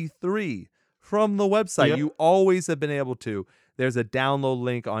MP3 from the website. Yep. You always have been able to. There's a download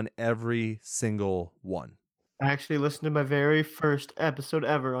link on every single one. I actually listened to my very first episode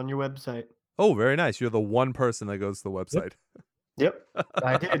ever on your website. Oh, very nice. You're the one person that goes to the website. Yep,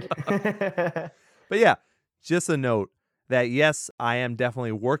 I did. But yeah, just a note that yes, I am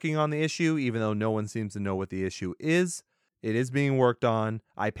definitely working on the issue, even though no one seems to know what the issue is. It is being worked on.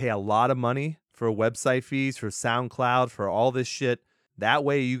 I pay a lot of money for website fees, for SoundCloud, for all this shit. That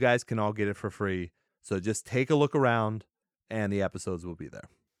way you guys can all get it for free. So just take a look around and the episodes will be there.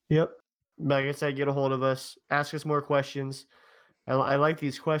 Yep. Like I said, get a hold of us. Ask us more questions. I like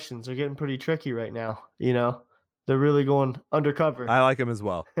these questions. They're getting pretty tricky right now. You know, they're really going undercover. I like them as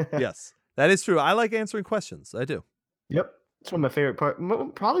well. Yes, that is true. I like answering questions. I do. Yep. It's one of my favorite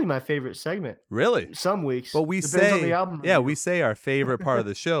probably my favorite segment. Really? Some weeks. But we Depends on say, the album yeah, review. we say our favorite part of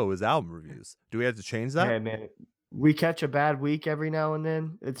the show is album reviews. Do we have to change that? Hey, man. We catch a bad week every now and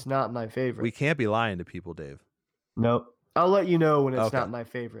then. It's not my favorite. We can't be lying to people, Dave. Nope. I'll let you know when it's Okay. not my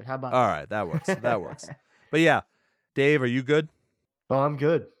favorite. How about All right, that works. That works. But yeah, Dave, are you good? Oh, I'm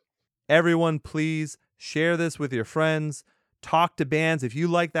good. Everyone, please share this with your friends. Talk to bands. If you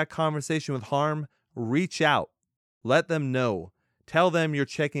like that conversation with Harm, reach out. Let them know. Tell them you're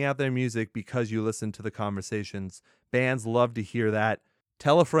checking out their music because you listen to the conversations. Bands love to hear that.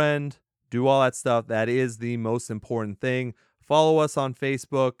 Tell a friend. Do all that stuff. That is the most important thing. Follow us on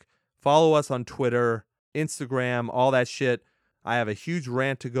Facebook. Follow us on Twitter, Instagram, all that shit. I have a huge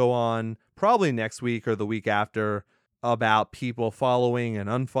rant to go on probably next week or the week after about people following and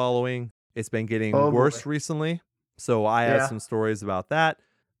unfollowing. It's been getting worse recently. So I have some stories about that.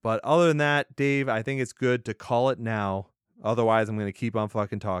 But other than that, Dave, I think it's good to call it now. Otherwise, I'm going to keep on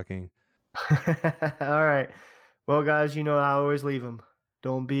fucking talking. All right. Well, guys, you know I always leave them.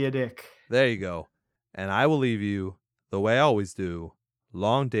 Don't be a dick. There you go. And I will leave you the way I always do.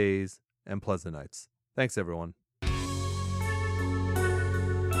 Long days and pleasant nights. Thanks, everyone.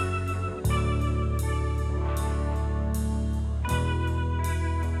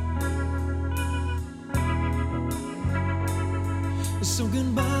 So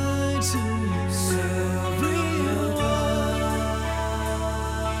goodbye to you, everyone.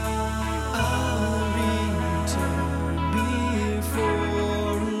 I'll return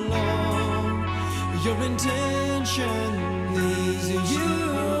before long. Your intention is you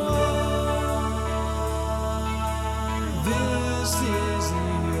are. This is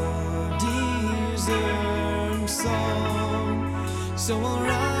your deserved song. So I'll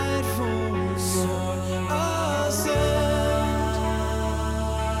write for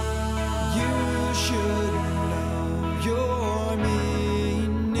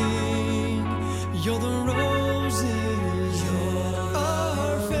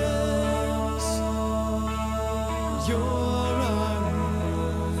Your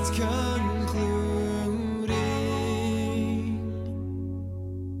arms come